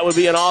 That would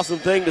be an awesome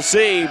thing to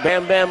see.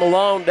 Bam Bam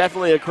Malone,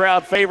 definitely a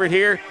crowd favorite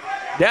here.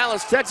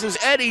 Dallas, Texas,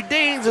 Eddie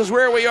Deans is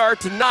where we are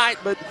tonight,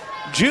 but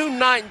June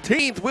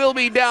 19th, we'll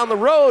be down the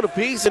road a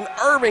piece in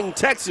Irving,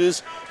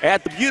 Texas,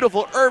 at the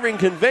beautiful Irving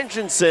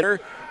Convention Center,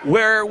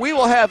 where we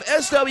will have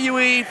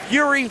SWE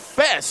Fury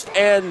Fest.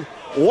 And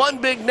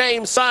one big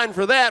name signed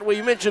for that,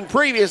 we mentioned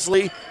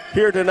previously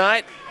here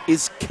tonight,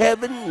 is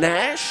Kevin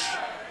Nash.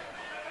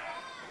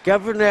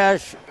 Kevin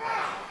Nash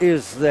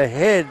is the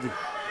head,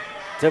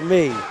 to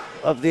me,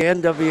 of the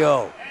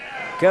NWO.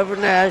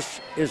 Kevin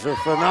Nash is a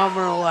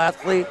phenomenal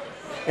athlete,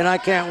 and I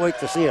can't wait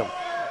to see him.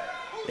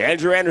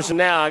 Andrew Anderson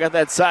now, I got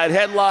that side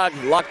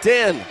headlock locked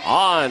in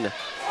on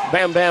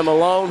Bam Bam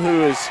Malone,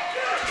 who is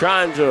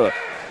trying to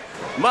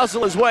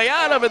muscle his way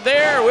out of it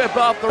there. Whip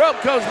off the rope,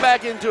 comes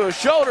back into a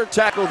shoulder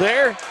tackle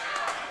there.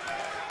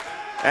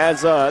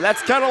 As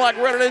that's kind of like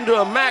running into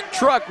a Mack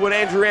truck when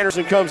Andrew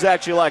Anderson comes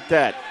at you like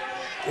that.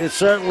 It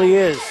certainly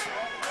is.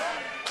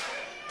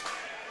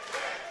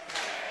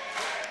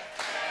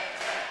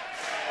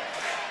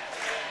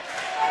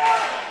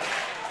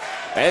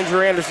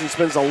 Andrew Anderson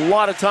spends a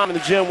lot of time in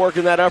the gym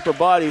working that upper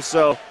body,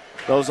 so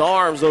those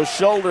arms, those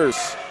shoulders,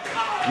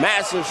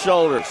 massive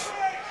shoulders.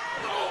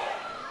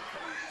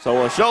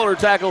 So a shoulder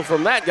tackle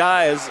from that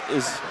guy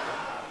is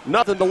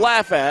nothing to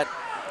laugh at.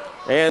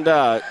 And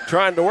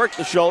trying to work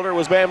the shoulder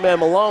was Bam Bam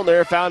Malone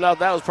there. Found out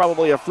that was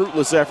probably a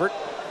fruitless effort.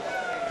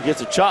 He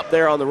gets a chop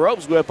there on the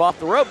ropes, whip off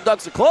the rope,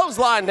 ducks a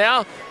clothesline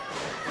now.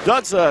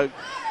 Ducks a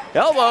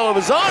elbow of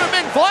his own, a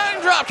big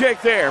flying drop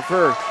kick there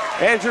for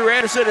Andrew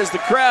Anderson as the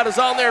crowd is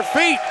on their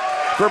feet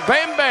for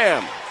Bam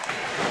Bam.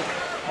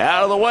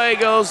 Out of the way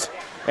goes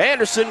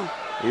Anderson.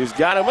 He's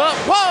got him up.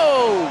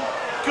 Whoa!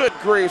 Good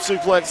grief,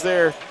 suplex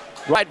there.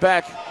 Right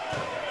back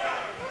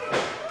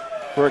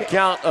for a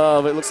count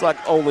of, it looks like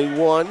only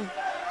one.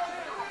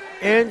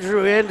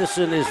 Andrew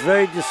Anderson is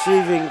very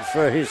deceiving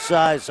for his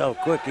size, how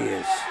quick he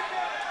is.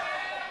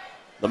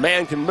 The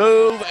man can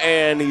move,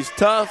 and he's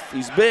tough,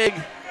 he's big.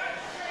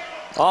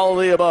 All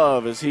of the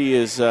above as he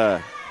is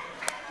right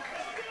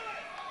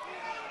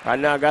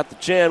now got the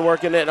chin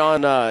working it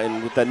on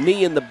and with the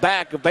knee in the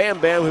back of Bam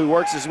Bam, who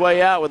works his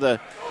way out with a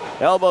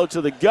elbow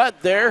to the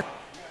gut there.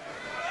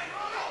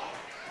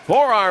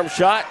 Forearm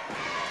shot.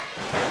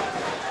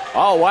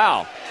 Oh,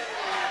 wow.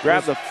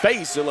 Grab the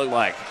face, it looked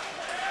like.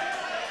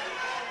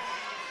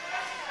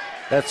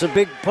 That's a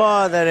big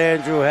paw that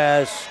Andrew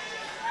has.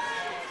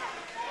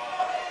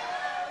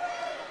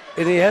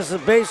 And he has the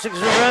basics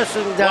of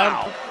wrestling down.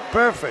 Wow.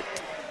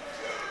 Perfect.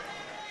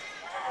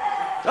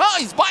 Oh,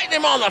 he's biting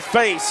him on the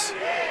face.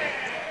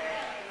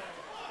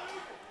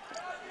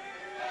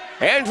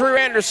 Andrew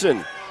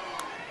Anderson,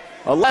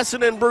 a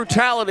lesson in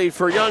brutality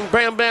for young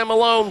Bam Bam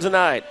Malone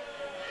tonight.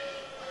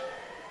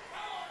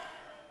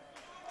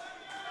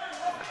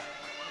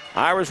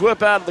 Irish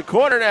whip out of the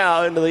corner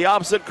now into the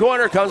opposite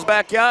corner, comes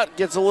back out,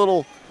 gets a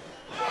little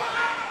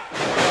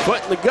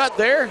foot in the gut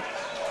there.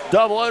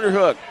 Double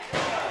underhook.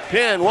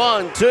 Pin,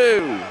 1,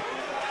 2.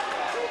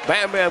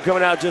 Bam Bam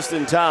coming out just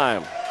in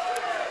time.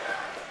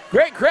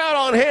 Great crowd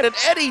on hand at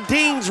Eddie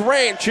Dean's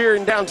Ranch here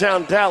in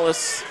downtown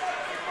Dallas.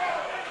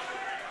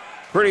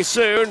 Pretty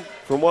soon,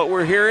 from what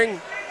we're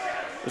hearing,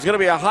 there's going to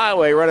be a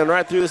highway running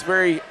right through this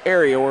very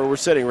area where we're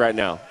sitting right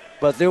now.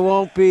 But there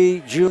won't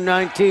be June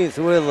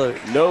 19th, will there?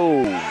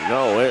 No.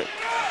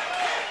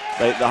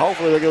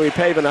 Hopefully they're going to be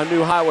paving a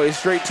new highway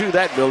straight to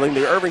that building,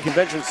 the Irving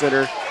Convention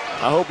Center.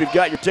 I hope you've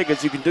got your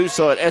tickets. You can do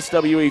so at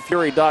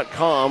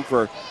SWEFury.com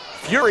for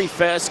Fury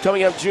Fest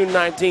coming up June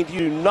 19th. You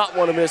do not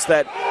want to miss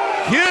that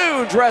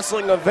huge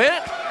wrestling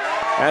event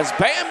as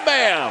Bam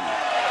Bam.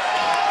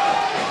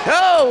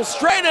 Oh,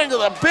 straight into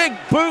the big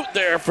boot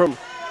there from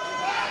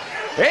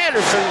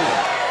Anderson.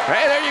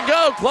 Hey, there you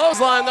go.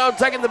 Clothesline, though,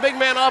 taking the big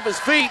man off his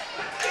feet.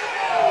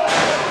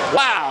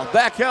 Wow,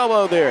 back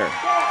elbow there.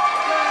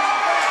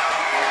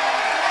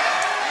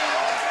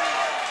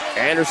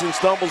 Anderson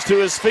stumbles to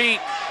his feet.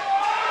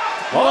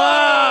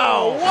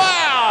 Wow!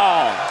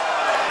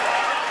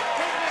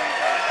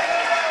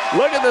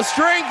 Look at the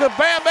strength of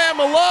Bam Bam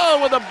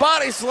Malone with a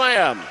body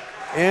slam.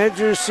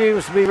 Andrew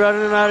seems to be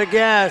running out of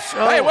gas.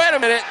 Oh. Hey, wait a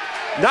minute.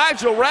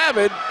 Nigel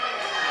Rabid.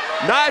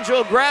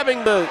 Nigel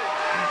grabbing the...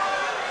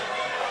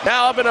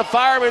 Now up in a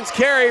fireman's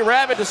carry.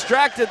 Rabid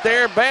distracted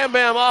there. Bam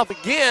Bam off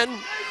again.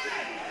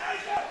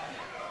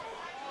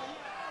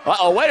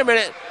 Uh-oh, wait a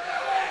minute.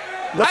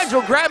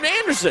 Nigel grabbed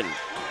Anderson.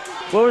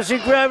 What was he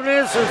grabbing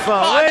Anderson for?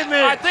 Wait a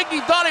minute. I think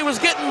he thought he was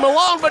getting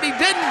Malone, but he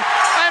didn't.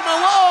 And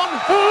Malone.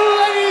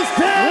 Ladies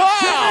and Wow.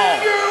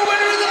 gentlemen, your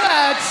winner of the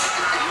match,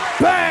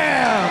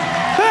 Bam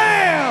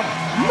Bam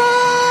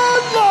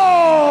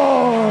Malone.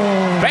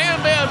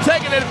 Bam Bam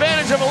taking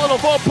advantage of a little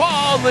faux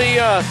pas on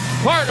the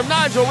part of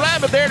Nigel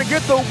Rabid there to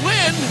get the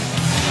win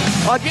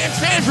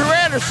against Andrew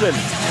Anderson.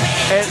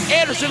 And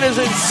Anderson is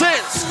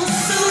incensed.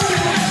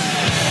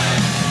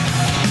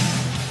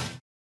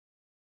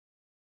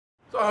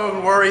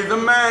 Don't worry, the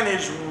man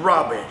is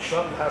rubbish.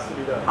 Something has to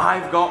be done.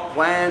 I've got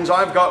plans,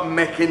 I've got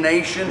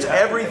machinations,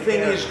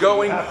 everything is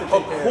going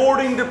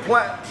according to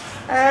plan.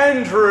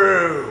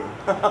 Andrew!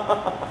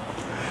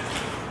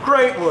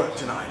 Great work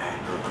tonight,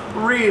 Andrew.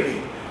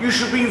 Really, you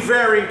should be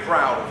very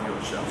proud of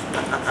yourself.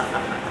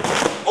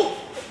 Oh.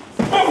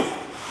 Oh.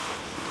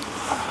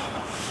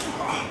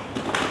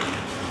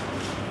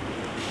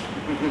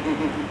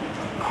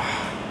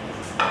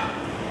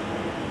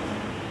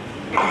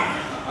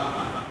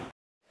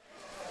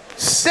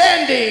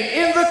 Standing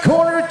in the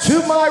corner to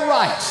my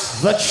right,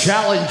 the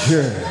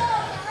challenger.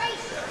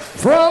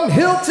 From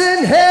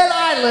Hilton Head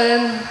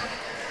Island,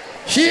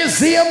 she is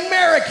the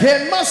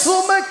American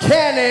muscle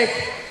mechanic,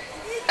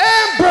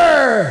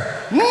 Amber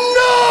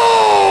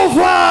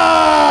Nova!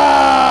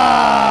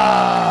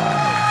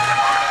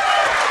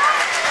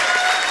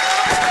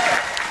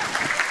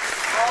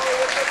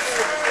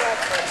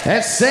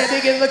 And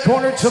standing in the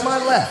corner to my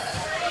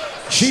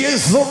left, she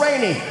is the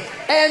reigning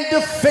and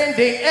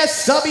defending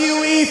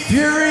SWE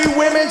Fury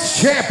Women's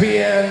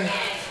Champion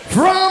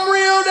from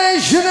Rio de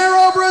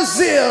Janeiro,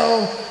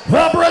 Brazil,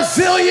 the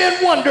Brazilian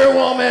Wonder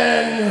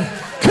Woman,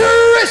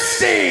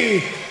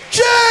 Christy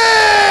James!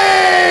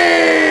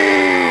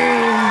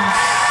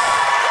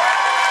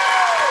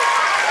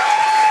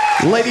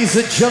 Ladies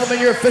and gentlemen,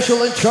 your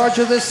official in charge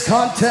of this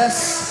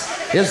contest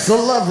is the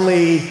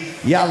lovely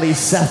Yali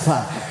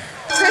Sapphire.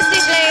 Christy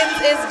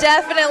James is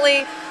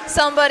definitely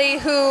somebody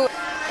who,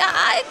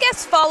 I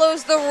guess,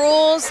 follows the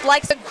rules,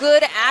 likes a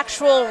good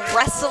actual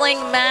wrestling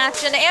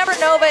match, and Amber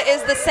Nova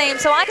is the same,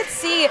 so I could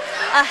see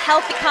a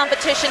healthy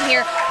competition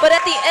here. But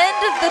at the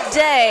end of the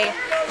day,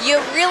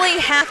 you really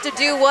have to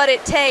do what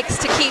it takes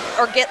to keep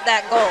or get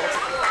that gold.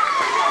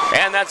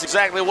 And that's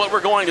exactly what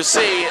we're going to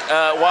see.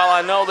 While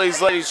I know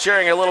these ladies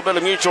sharing a little bit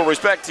of mutual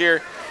respect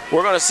here,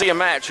 we're going to see a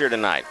match here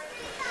tonight.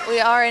 We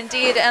are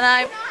indeed, and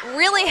I'm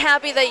really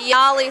happy that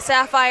Yali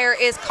Sapphire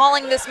is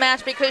calling this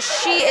match because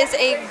she is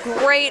a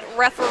great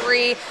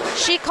referee.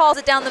 She calls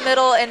it down the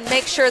middle and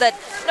makes sure that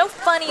no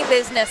funny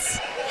business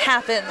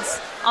happens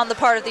on the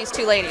part of these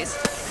two ladies.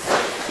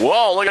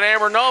 Whoa, look at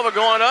Amber Nova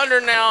going under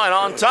now, and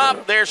on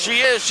top, there she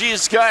is.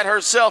 She's got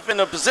herself in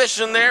a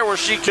position there where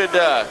she could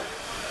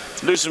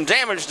do some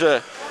damage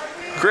to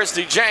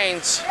Christy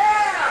James.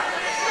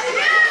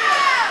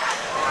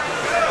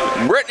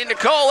 Brittany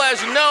Nicole,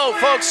 as you know,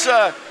 folks,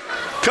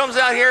 comes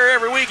out here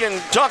every week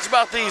and talks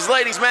about these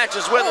ladies'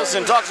 matches with us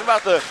and talks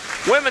about the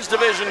women's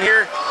division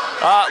here.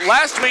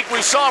 Last week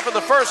we saw for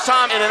the first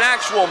time in an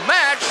actual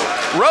match,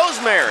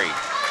 Rosemary.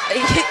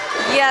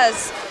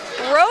 Yes,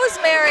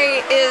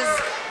 Rosemary is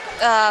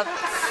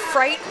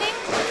frightening,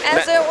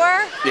 as it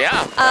were.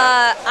 Yeah.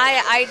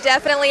 I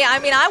definitely, I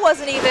mean, I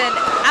wasn't even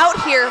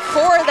out here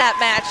for that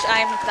match.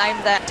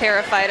 I'm that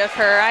terrified of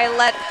her. I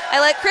let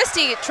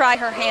Christy try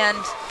her hand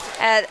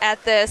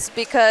at this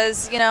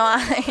because, you know,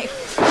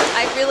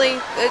 I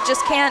really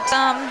just can't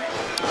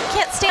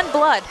stand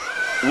blood.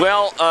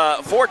 Well,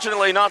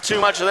 fortunately, not too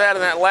much of that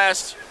in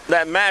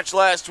that match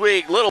last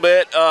week. A little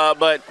bit,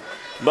 but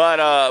what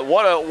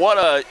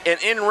an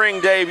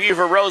in-ring debut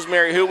for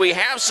Rosemary, who we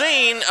have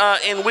seen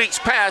in weeks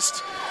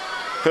past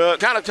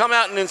kind of come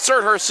out and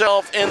insert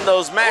herself in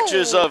those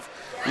matches of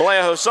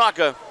Malaya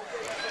Hosaka.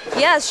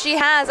 Yes, she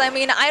has. I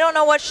mean, I don't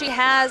know what she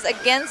has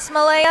against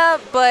Malaya,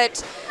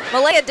 but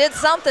Malaya did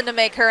something to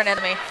make her an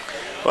enemy.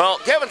 Well,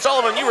 Kevin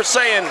Sullivan, you were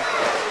saying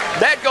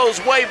that goes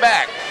way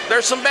back.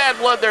 There's some bad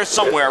blood there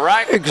somewhere,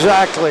 right?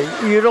 Exactly.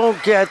 You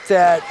don't get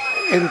that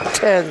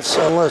intense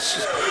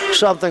unless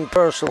something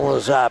personal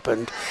has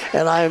happened.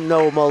 And I've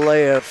known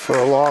Malaya for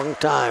a long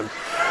time.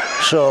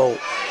 So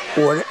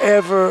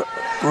whatever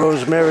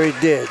Rosemary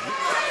did,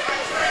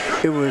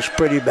 it was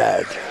pretty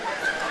bad.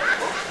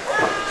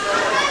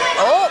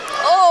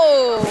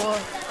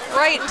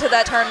 Right into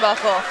that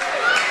turnbuckle.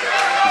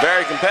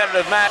 Very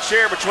competitive match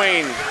here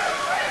between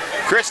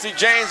Christy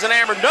James and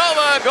Amber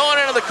Nova going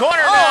into the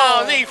corner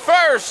now. Knee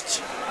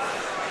first.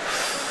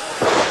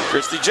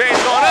 Christy James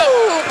going up.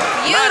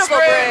 Beautiful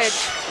bridge.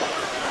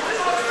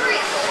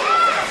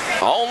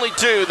 Only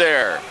two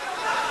there.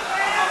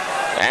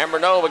 Amber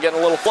Nova getting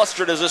a little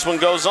flustered as this one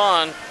goes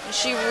on.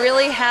 She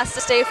really has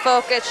to stay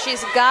focused.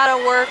 She's got to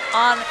work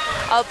on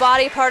a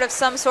body part of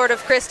some sort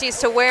of Christy's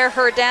to wear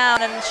her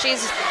down, and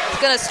she's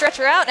going to stretch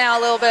her out now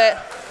a little bit.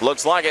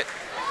 Looks like it.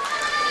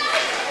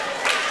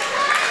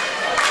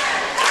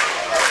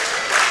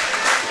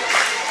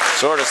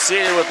 Sort of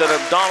seated with an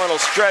abdominal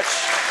stretch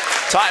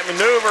type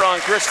maneuver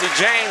on Christy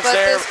James but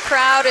there. This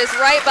crowd is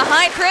right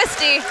behind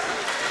Christy.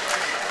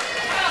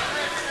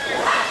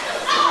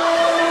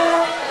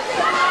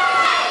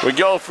 We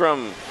go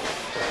from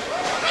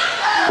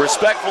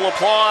respectful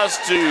applause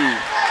to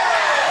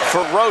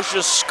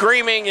ferocious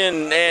screaming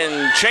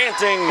and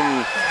chanting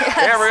and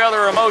every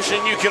other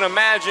emotion you can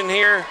imagine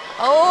here.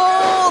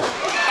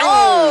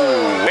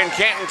 In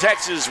Canton,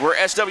 Texas, where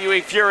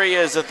SWE Fury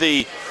is at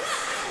the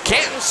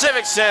Canton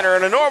Civic Center,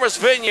 an enormous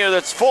venue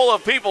that's full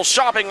of people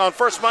shopping on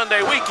First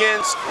Monday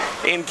weekends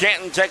in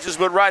Canton, Texas,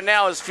 but right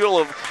now is full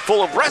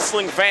of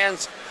wrestling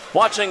fans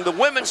watching the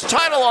women's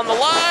title on the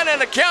line,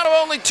 and a count of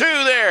only two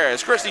there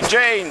as Christy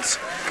James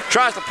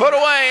tries to put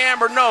away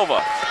Amber Nova.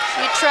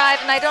 She tried,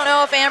 and I don't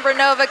know if Amber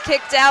Nova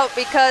kicked out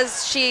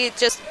because she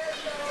just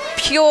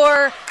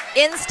pure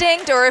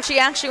instinct or if she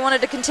actually wanted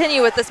to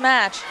continue with this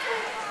match.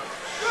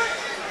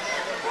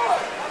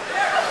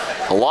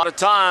 A lot of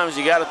times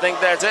you got to think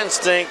that's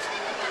instinct.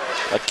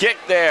 A kick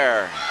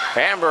there.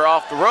 Amber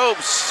off the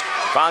ropes,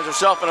 finds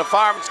herself in a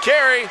fireman's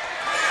carry.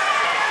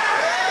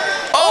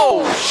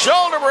 Oh,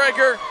 shoulder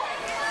breaker.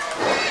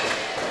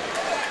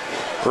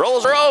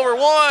 Rolls her over.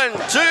 1,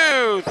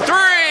 2, 3.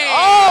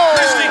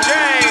 Christy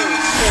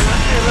James.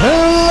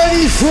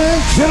 Ladies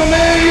and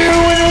gentlemen, your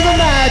winner of the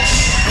match,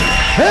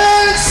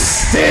 and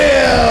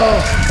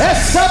still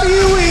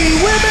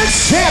SWE Women's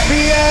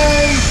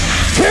Champion,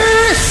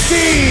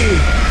 Christy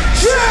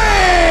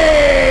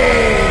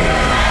James.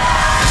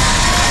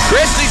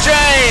 Christy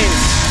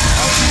James.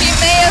 She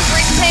may have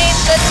retained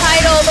the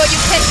title,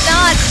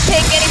 cannot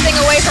take anything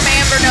away from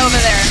Amber Nova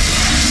there.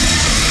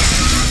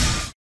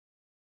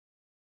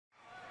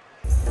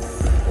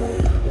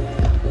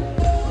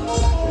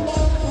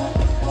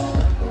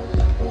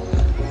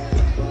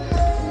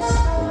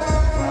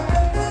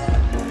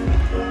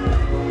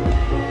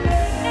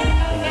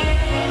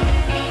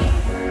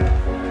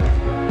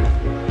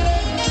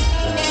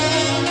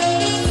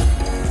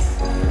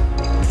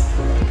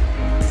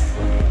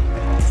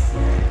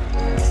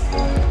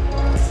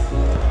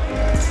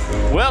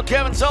 Well,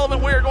 Kevin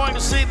Sullivan, we are going to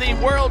see the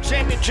World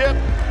Championship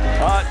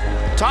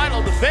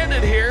title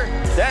defended here.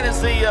 That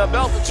is the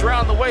belt that's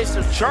around the waist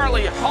of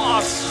Charlie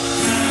Haas.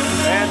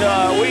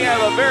 And we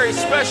have a very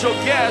special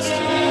guest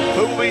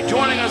who will be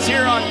joining us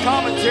here on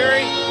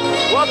commentary.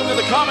 Welcome to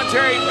the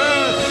commentary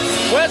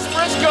booth, Wes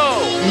Briscoe.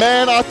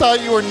 Man, I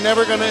thought you were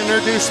never going to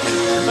introduce me.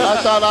 I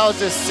thought I was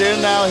just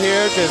sitting out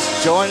here,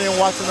 just joining and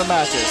watching the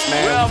matches,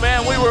 man. Well,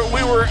 man, we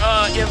were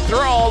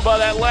enthralled by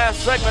that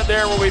last segment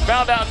there where we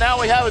found out now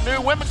we have a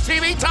new women's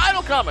TV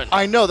title coming.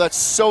 I know, that's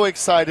so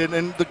exciting,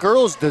 and the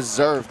girls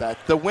deserve that.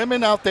 The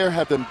women out there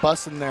have been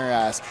busting their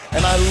ass,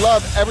 and I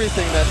love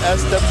everything that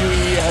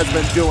SWE has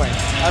been doing.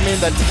 I mean,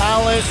 the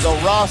talent, the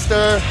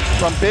roster,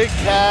 from Big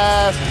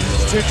Cass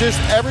to just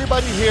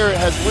everybody here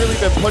has really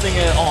been putting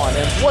it on.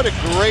 And what a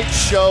great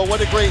show,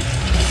 what a great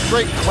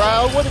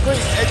crowd, what a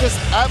great just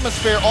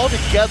atmosphere all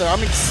together.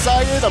 I'm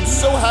excited, I'm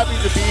so happy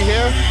to be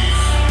here.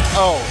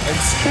 Oh, and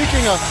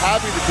speaking of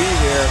happy to be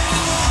here,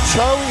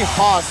 Charlie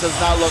Haas does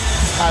not look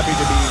happy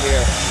to be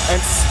here.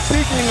 And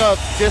speaking of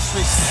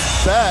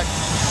disrespect,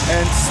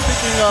 and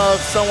speaking of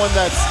someone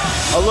that's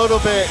a little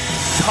bit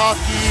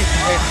cocky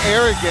and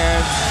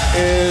arrogant,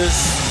 is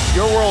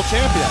your world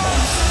champion.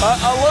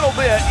 A little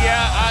bit,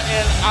 yeah,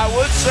 and I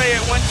would say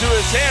it went to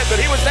his head, but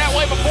he was that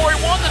way before he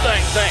won the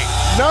dang thing.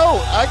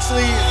 No,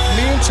 actually,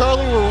 me and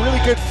Charlie were really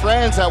good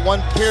friends at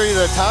one period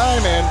of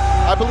time, and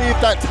I believe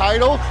that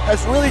title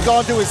has really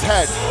gone to his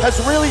head, has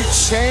really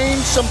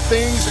changed some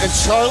things in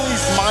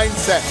Charlie's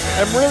mindset,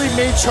 and really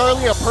made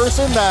Charlie a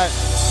person that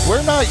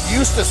we're not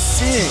used to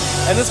seeing,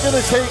 and it's going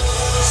to take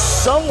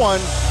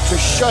someone to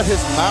shut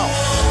his mouth.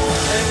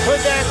 And could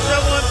that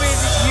someone be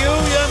you,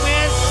 young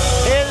man?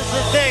 Here's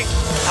the thing.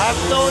 I've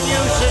known you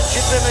since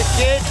you've been a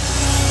kid.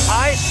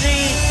 I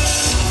see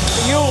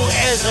you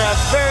as a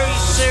very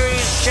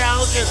serious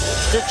challenger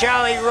to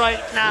Charlie right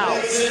now.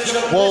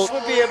 Well, this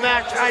would be a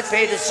match I'd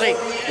pay to see.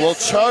 Well,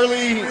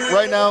 Charlie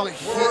right now,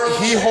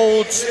 he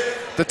holds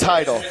the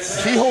title.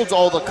 He holds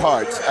all the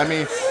cards. I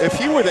mean, if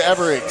he were to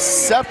ever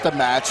accept the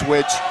match,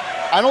 which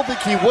I don't think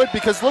he would,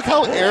 because look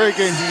how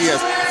arrogant he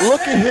is. Look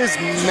at his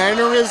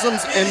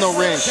mannerisms in the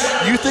ring.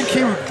 You think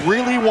he would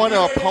really want an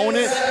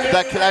opponent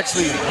that could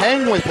actually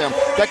hang with him,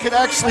 that could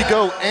actually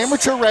go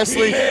amateur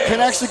wrestling,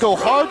 can actually go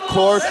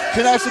hardcore,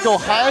 can actually go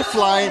high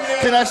flying,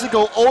 can actually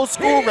go old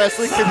school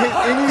wrestling, can hit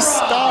any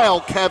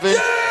style, Kevin?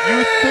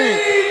 You think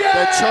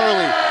that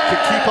Charlie could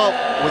keep up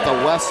with a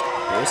Wes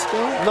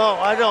Briscoe? No,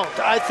 I don't.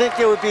 I think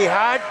it would be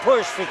hard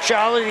push for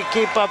Charlie to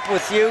keep up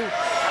with you.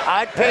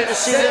 I'd pay to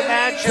see the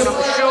match, and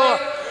I'm sure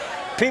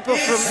people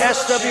from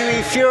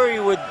SWE Fury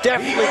would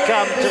definitely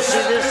come to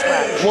see this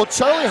match. Well,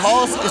 Charlie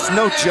Haas is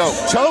no joke.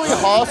 Charlie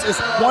Haas is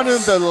one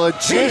of the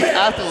legit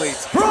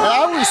athletes, and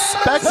I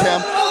respect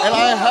him, and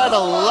I had a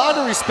lot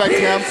of respect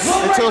for him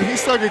until he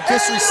started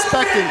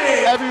disrespecting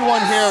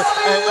everyone here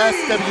at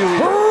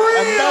SWE.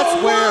 And that's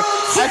where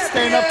I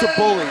stand up to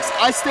bullies.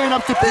 I stand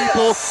up to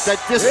people that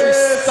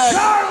disrespect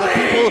the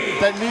people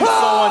that need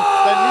someone,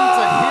 that needs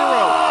a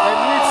hero, that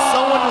needs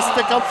someone to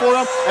stick up for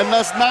them, and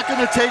that's not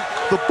going to take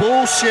the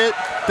bullshit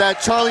that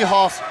Charlie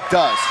Haas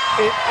does.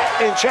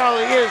 And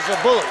Charlie is a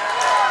bully.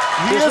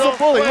 He is a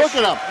bully. Look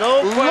at him.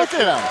 Look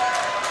at him.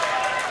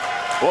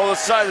 Well, the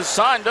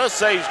sign does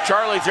say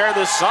Charlie tear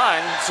this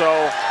sign,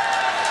 so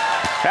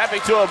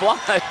happy to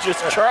oblige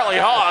just Charlie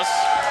Haas.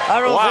 I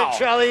don't think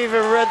Charlie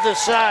even read the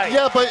sign.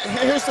 Yeah, but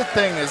here's the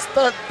thing is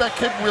that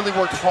kid really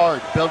worked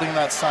hard building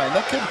that sign.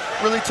 That kid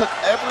really took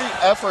every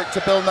effort to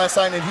build that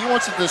sign, and he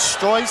wants to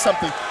destroy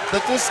something.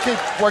 That this kid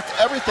worked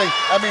everything.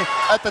 I mean,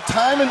 at the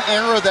time and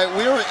era that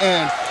we're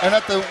in, and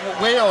at the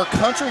way our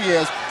country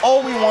is,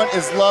 all we want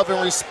is love and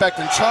respect,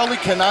 and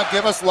Charlie cannot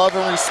give us love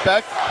and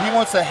respect. He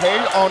wants to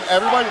hate on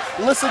everybody.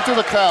 Listen to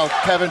the crowd,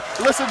 Kevin.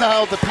 Listen to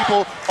how the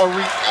people are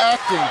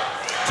reacting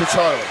to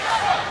Charlie.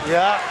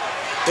 Yeah.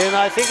 And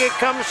I think it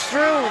comes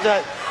through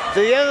that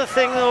the other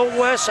thing though,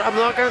 Wes, I'm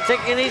not going to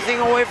take anything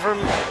away from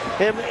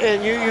him,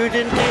 and you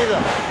didn't either.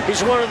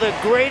 He's one of the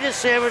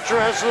greatest amateur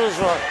wrestlers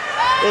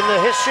in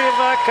the history of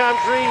our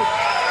country,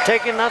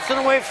 taking nothing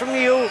away from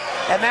you,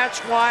 and that's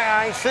why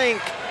I think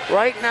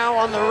right now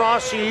on the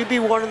roster, you'd be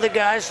one of the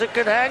guys that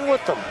could hang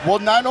with them. Well,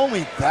 not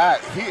only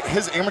that,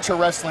 his amateur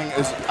wrestling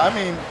is, I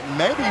mean,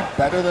 maybe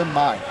better than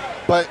mine.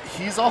 But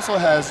he's also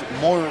has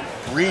more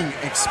ring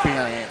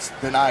experience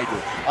than I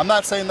do. I'm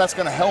not saying that's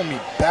going to hold me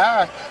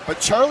back, but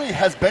Charlie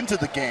has been to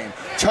the game.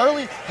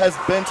 Charlie has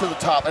been to the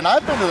top, and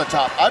I've been to the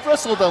top. I've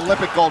wrestled the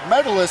Olympic gold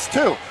medalist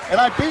too, and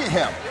I beat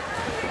him.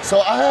 So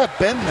I have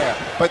been there.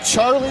 But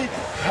Charlie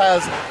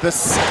has the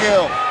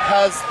skill,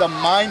 has the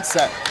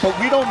mindset, but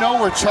we don't know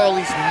where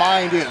Charlie's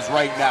mind is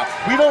right now.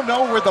 We don't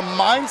know where the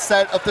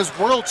mindset of this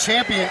world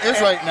champion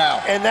is right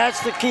now. And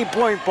that's the key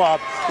point,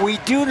 Bob. We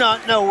do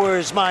not know where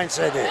his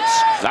mindset is.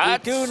 We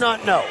do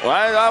not know.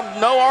 Well,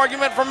 no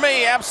argument from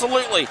me,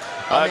 absolutely.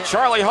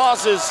 Charlie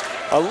Haas is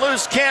a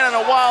loose cannon,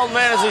 a wild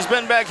man as he's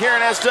been back here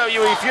in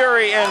SWE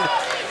Fury, and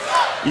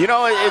you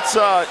know, it's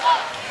the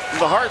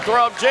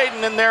heartthrob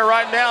Jaden in there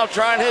right now,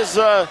 trying his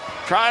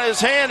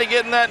hand to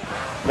getting that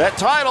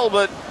title,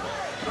 but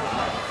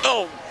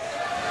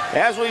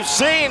as we've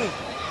seen,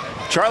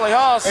 Charlie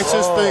Haas. It's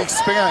just the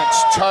experience.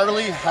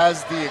 Charlie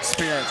has the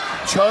experience.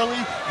 Charlie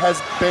has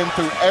been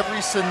through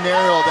every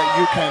scenario that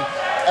you can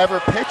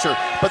ever picture.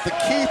 But the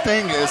key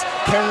thing is,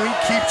 can we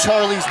keep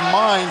Charlie's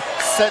mind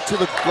set to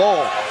the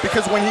goal?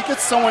 Because when he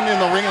gets someone in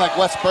the ring like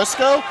Wes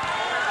Briscoe,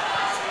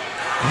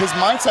 his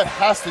mindset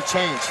has to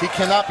change. He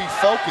cannot be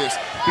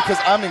focused because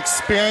I'm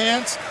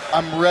experienced,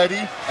 I'm ready,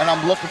 and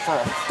I'm looking for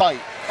a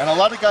fight. And a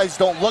lot of guys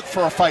don't look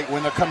for a fight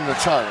when they're coming to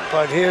Charlie.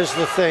 But here's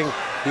the thing.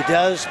 He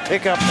does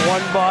pick up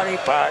one body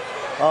part.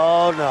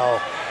 Oh, no.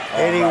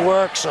 And he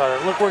works on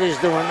it. Look what he's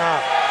doing now.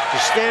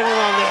 He's standing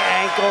on the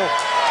ankle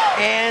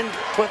and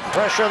putting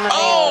pressure on the knee.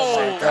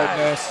 Oh,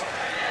 goodness.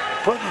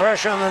 Putting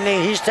pressure on the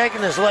knee. He's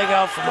taking his leg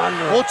out from under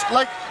him. Well,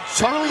 like,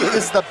 Charlie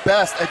is the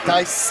best at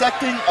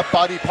dissecting a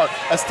body part,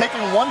 as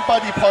taking one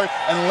body part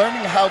and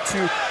learning how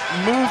to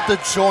move the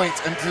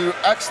joints and to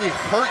actually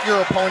hurt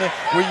your opponent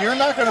where you're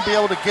not going to be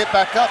able to get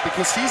back up,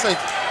 because he's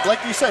like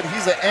you said,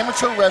 he's an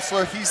amateur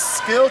wrestler. He's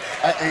skilled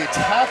at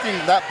attacking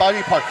that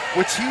body part,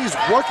 which he's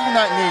working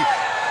that knee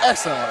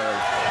excellently.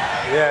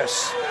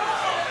 Yes.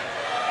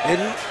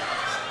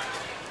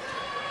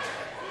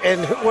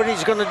 And what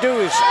he's going to do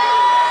is,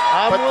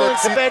 I'm willing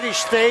to bet he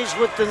stays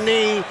with the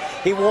knee.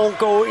 He won't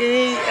go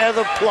any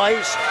other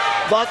place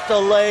but the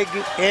leg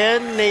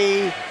and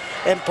knee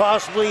and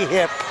possibly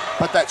hip.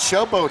 But that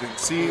showboating,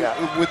 see,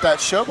 with that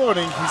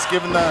showboating, he's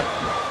given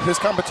his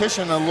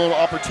competition a little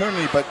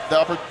opportunity, but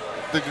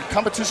the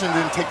competition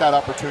didn't take that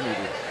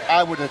opportunity.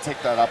 I wouldn't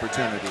take that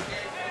opportunity.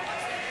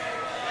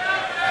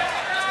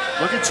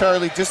 Look at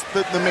Charlie, just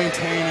the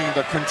maintaining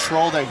the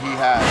control that he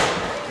has.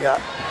 Yeah.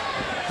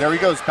 There he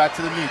goes, back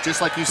to the knee,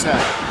 just like you said.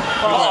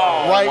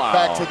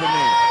 Back to the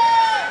knee.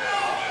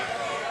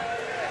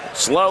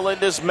 Slowly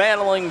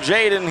dismantling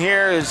Jaden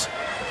here is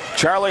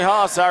Charlie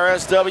Haas, our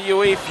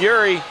SWE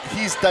Fury.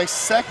 He's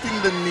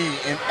dissecting the knee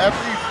in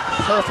every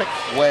perfect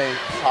way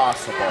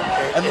possible.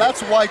 And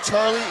that's why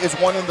Charlie is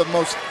one of the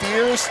most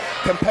fierce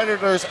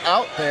competitors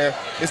out there,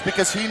 is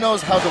because he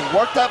knows how to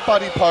work that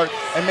body part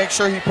and make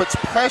sure he puts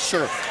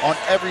pressure on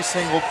every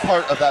single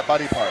part of that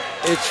body part.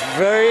 It's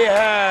very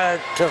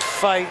hard to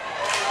fight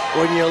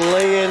when you're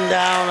laying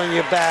down on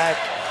your back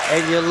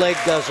and your leg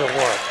doesn't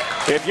work.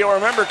 If you'll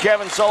remember,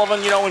 Kevin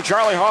Sullivan, you know, when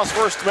Charlie Haas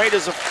first made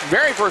his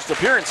very first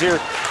appearance here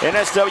in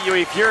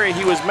SWE Fury,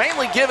 he was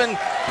mainly given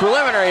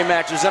preliminary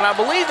matches, and I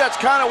believe that's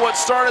kind of what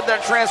started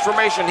that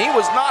transformation. He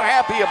was not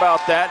happy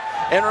about that,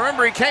 and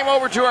remember, he came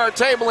over to our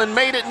table and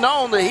made it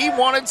known that he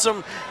wanted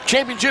some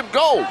championship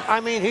gold.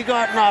 I mean, he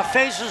got in our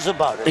faces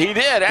about it. He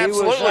did,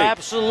 absolutely. He was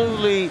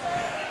absolutely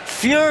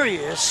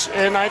furious,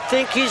 and I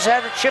think he's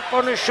had a chip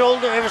on his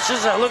shoulder ever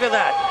since that. Look at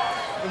that.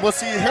 Well,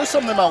 see, here's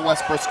something about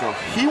Wes Briscoe.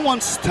 He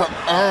wants to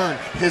earn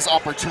his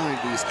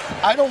opportunities.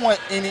 I don't want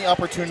any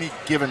opportunity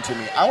given to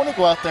me. I want to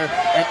go out there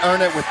and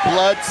earn it with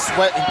blood,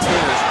 sweat, and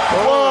tears.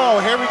 Whoa,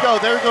 here we go.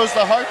 There goes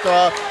the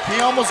heartthrob.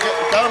 He almost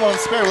got him on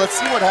spare. Let's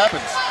see what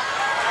happens.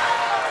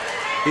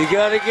 You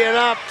got to get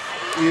up.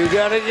 You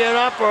got to get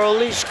up, or at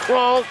least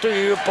crawl to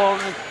your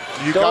opponent.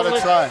 You got to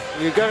try.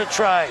 You got to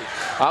try.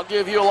 I'll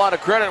give you a lot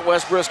of credit,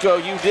 Wes Briscoe.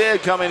 You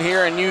did come in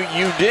here and you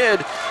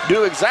did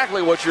do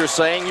exactly what you're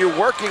saying. You're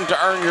working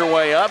to earn your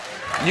way up.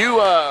 You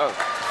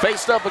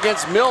faced up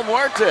against Mil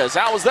Muertes.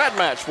 How was that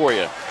match for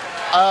you?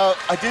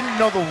 I didn't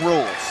know the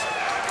rules.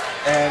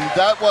 And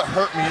that what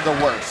hurt me the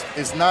worst,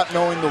 is not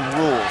knowing the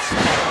rules.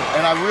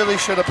 And I really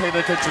should have paid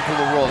attention to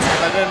the rules,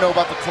 because I didn't know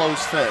about the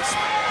closed fist.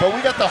 But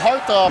we got the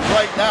heartthrob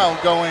right now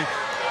going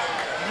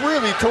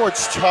really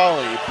towards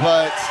Charlie,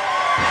 but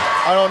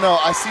I don't know.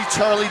 I see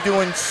Charlie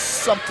doing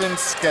something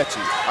sketchy.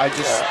 I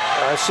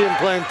see him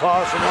playing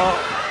possum.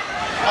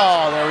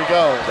 Oh, there we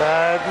go.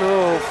 Bad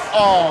move.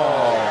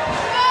 Oh.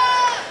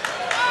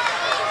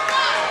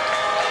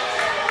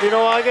 You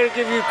know, I got to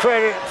give you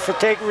credit for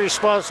taking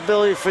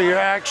responsibility for your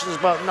actions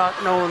about not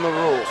knowing the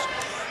rules.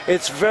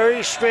 It's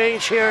very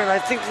strange here, and I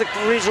think the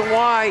reason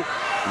why.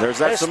 There's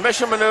that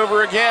submission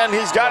maneuver again.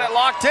 He's got it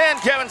locked in,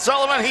 Kevin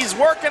Sullivan. He's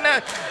working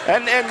it,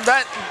 and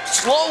that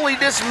slowly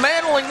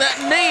dismantling that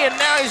knee, and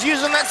now he's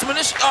using that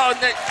submission. Oh,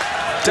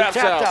 tapped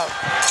out.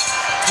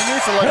 He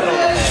needs to let it go.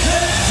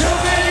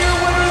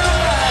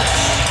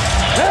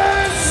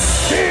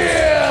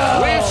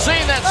 We've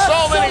seen that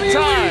so many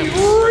times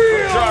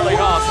from Charlie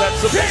Haas, that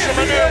submission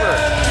maneuver.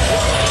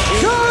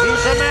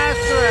 He's a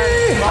master at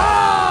it. He's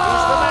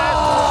the master.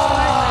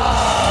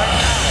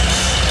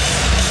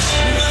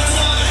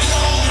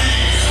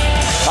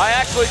 I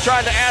actually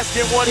tried to ask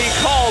him what he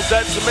calls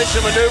that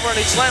submission maneuver, and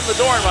he slammed the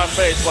door in my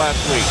face last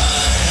week.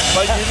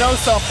 But you know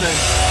something?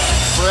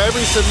 For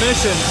every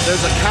submission,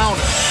 there's a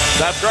counter.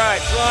 That's right.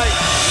 That's right.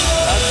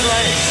 That's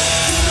right.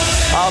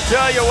 I'll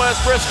tell you, Wes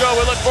Briscoe,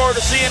 we look forward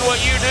to seeing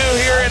what you do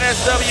here in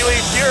SWE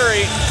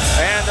Fury,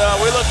 and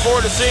we look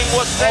forward to seeing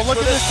what's next for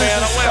this man.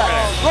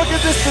 Look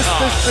at this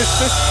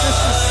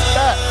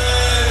disrespect.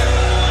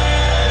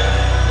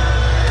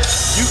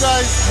 You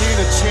guys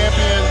need a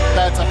champion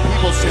that's a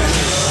people's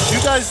champion. You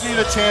guys need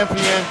a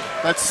champion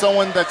that's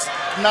someone that's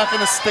not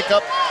going to stick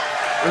up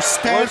or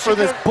stand for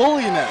this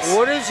bulliness.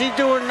 What is he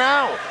doing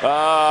now?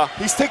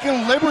 He's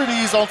taking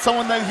liberties on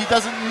someone that he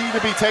doesn't need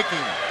to be taking.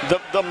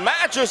 The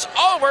match is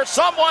over.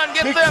 Someone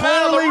get them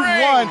out of the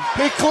ring.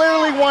 He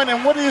clearly won,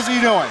 and what is he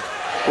doing?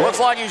 Looks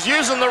like he's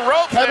using the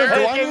rope Kevin, there.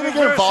 do I need to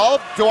get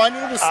involved? Do I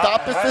need to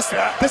stop this?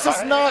 This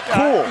is not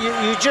cool.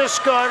 You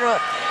just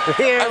gotta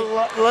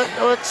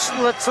let's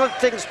let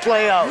things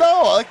play out.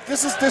 No, like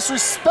this is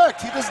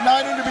disrespect. He does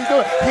not need to be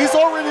doing. He's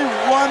already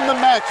won the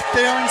match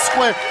fair and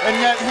square, and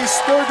yet he's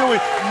still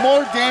doing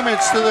more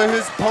damage to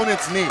his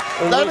opponent's knee.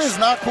 That is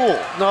not cool.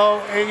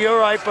 No, you're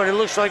right, but it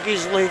looks like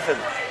he's leaving.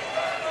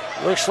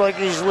 Looks like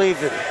he's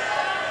leaving.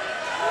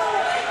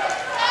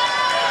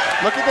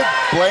 Look at the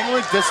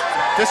blatant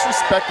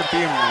disrespect of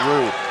being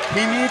rude.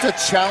 He needs a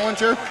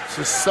challenger,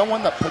 so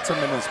someone that puts him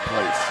in his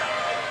place.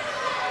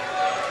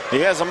 He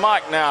has a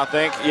mic now, I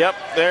think. Yep,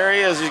 there he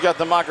is. He's got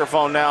the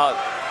microphone now.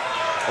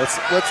 Let's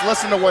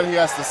listen to what he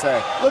has to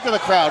say. Look at the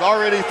crowd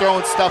already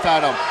throwing stuff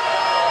at him.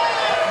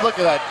 Look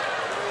at that.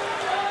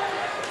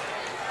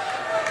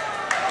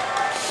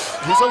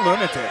 He's a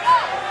lunatic.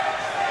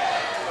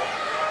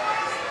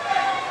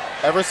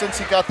 Ever since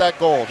he got that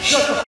gold.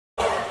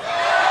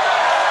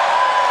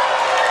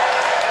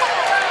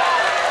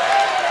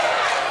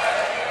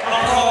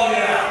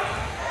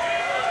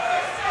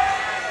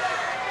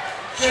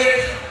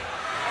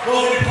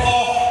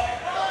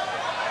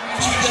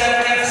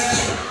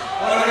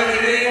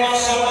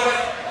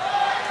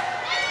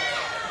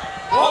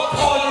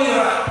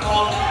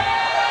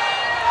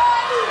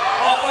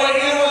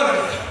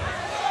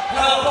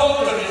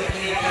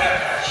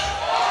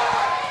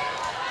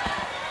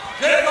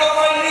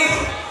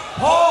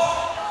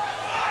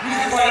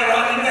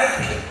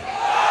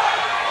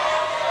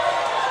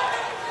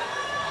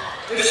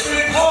 It's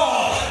been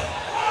called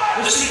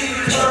the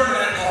secret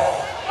tournament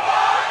call.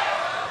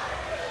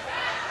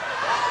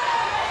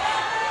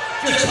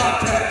 Just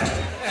contact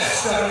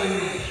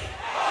SWE.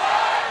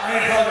 I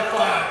ain't hard to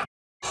find.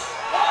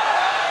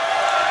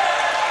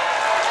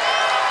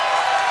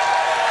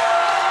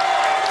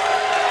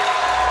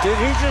 Did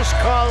he just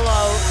call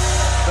out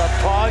the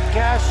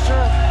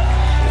podcaster?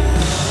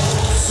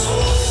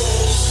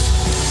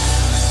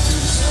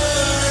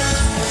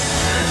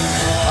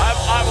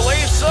 I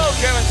believe so,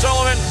 Kevin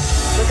Sullivan.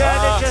 The guy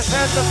that just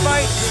had the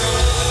fight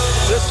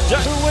 2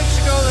 weeks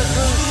ago that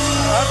drew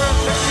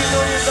 $150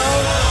 million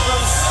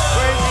or some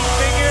crazy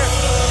figure.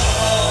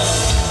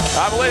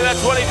 I believe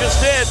that's what he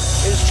just did.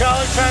 Is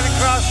Charlie trying to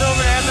cross over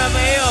to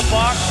MMA or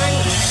boxing?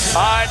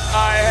 I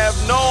have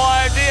no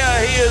idea.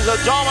 He is a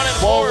dominant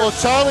force. Well,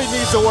 Charlie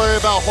needs to worry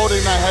about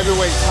holding that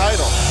heavyweight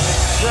title.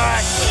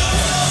 Exactly.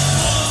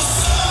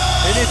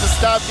 He needs to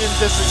stop getting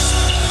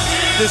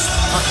he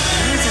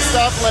needs to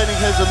stop letting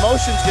his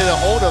emotions get a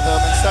hold of him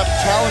and stop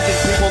challenging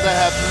people that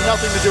have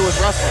nothing to do with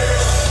wrestling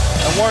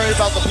and worry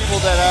about the people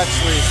that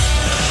actually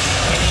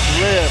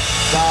live,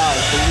 die,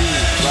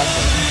 believe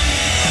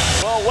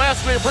wrestling. Well, Wes,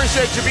 we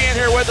appreciate you being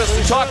here with us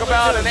to talk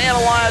about and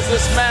analyze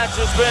this match.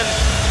 It's been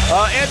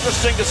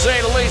interesting, to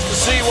say the least, to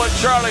see what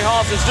Charlie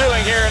Haas is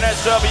doing here in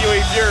SWE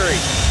Fury.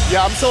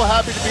 Yeah, I'm so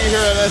happy to be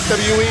here at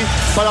SWE,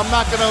 but I'm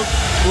not going to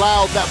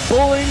allow that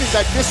bullying,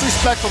 that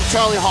disrespect from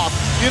Charlie Haas.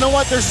 You know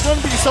what? There's going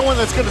to be someone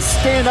that's going to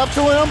stand up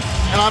to him,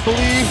 and I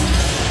believe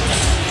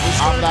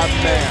I'm that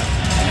man.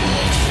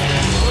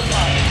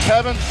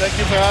 Kevin, thank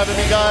you for having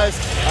me, guys.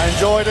 I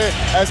enjoyed it.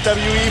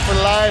 SWE for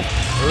life.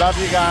 Love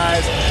you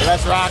guys.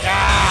 Let's rock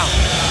out.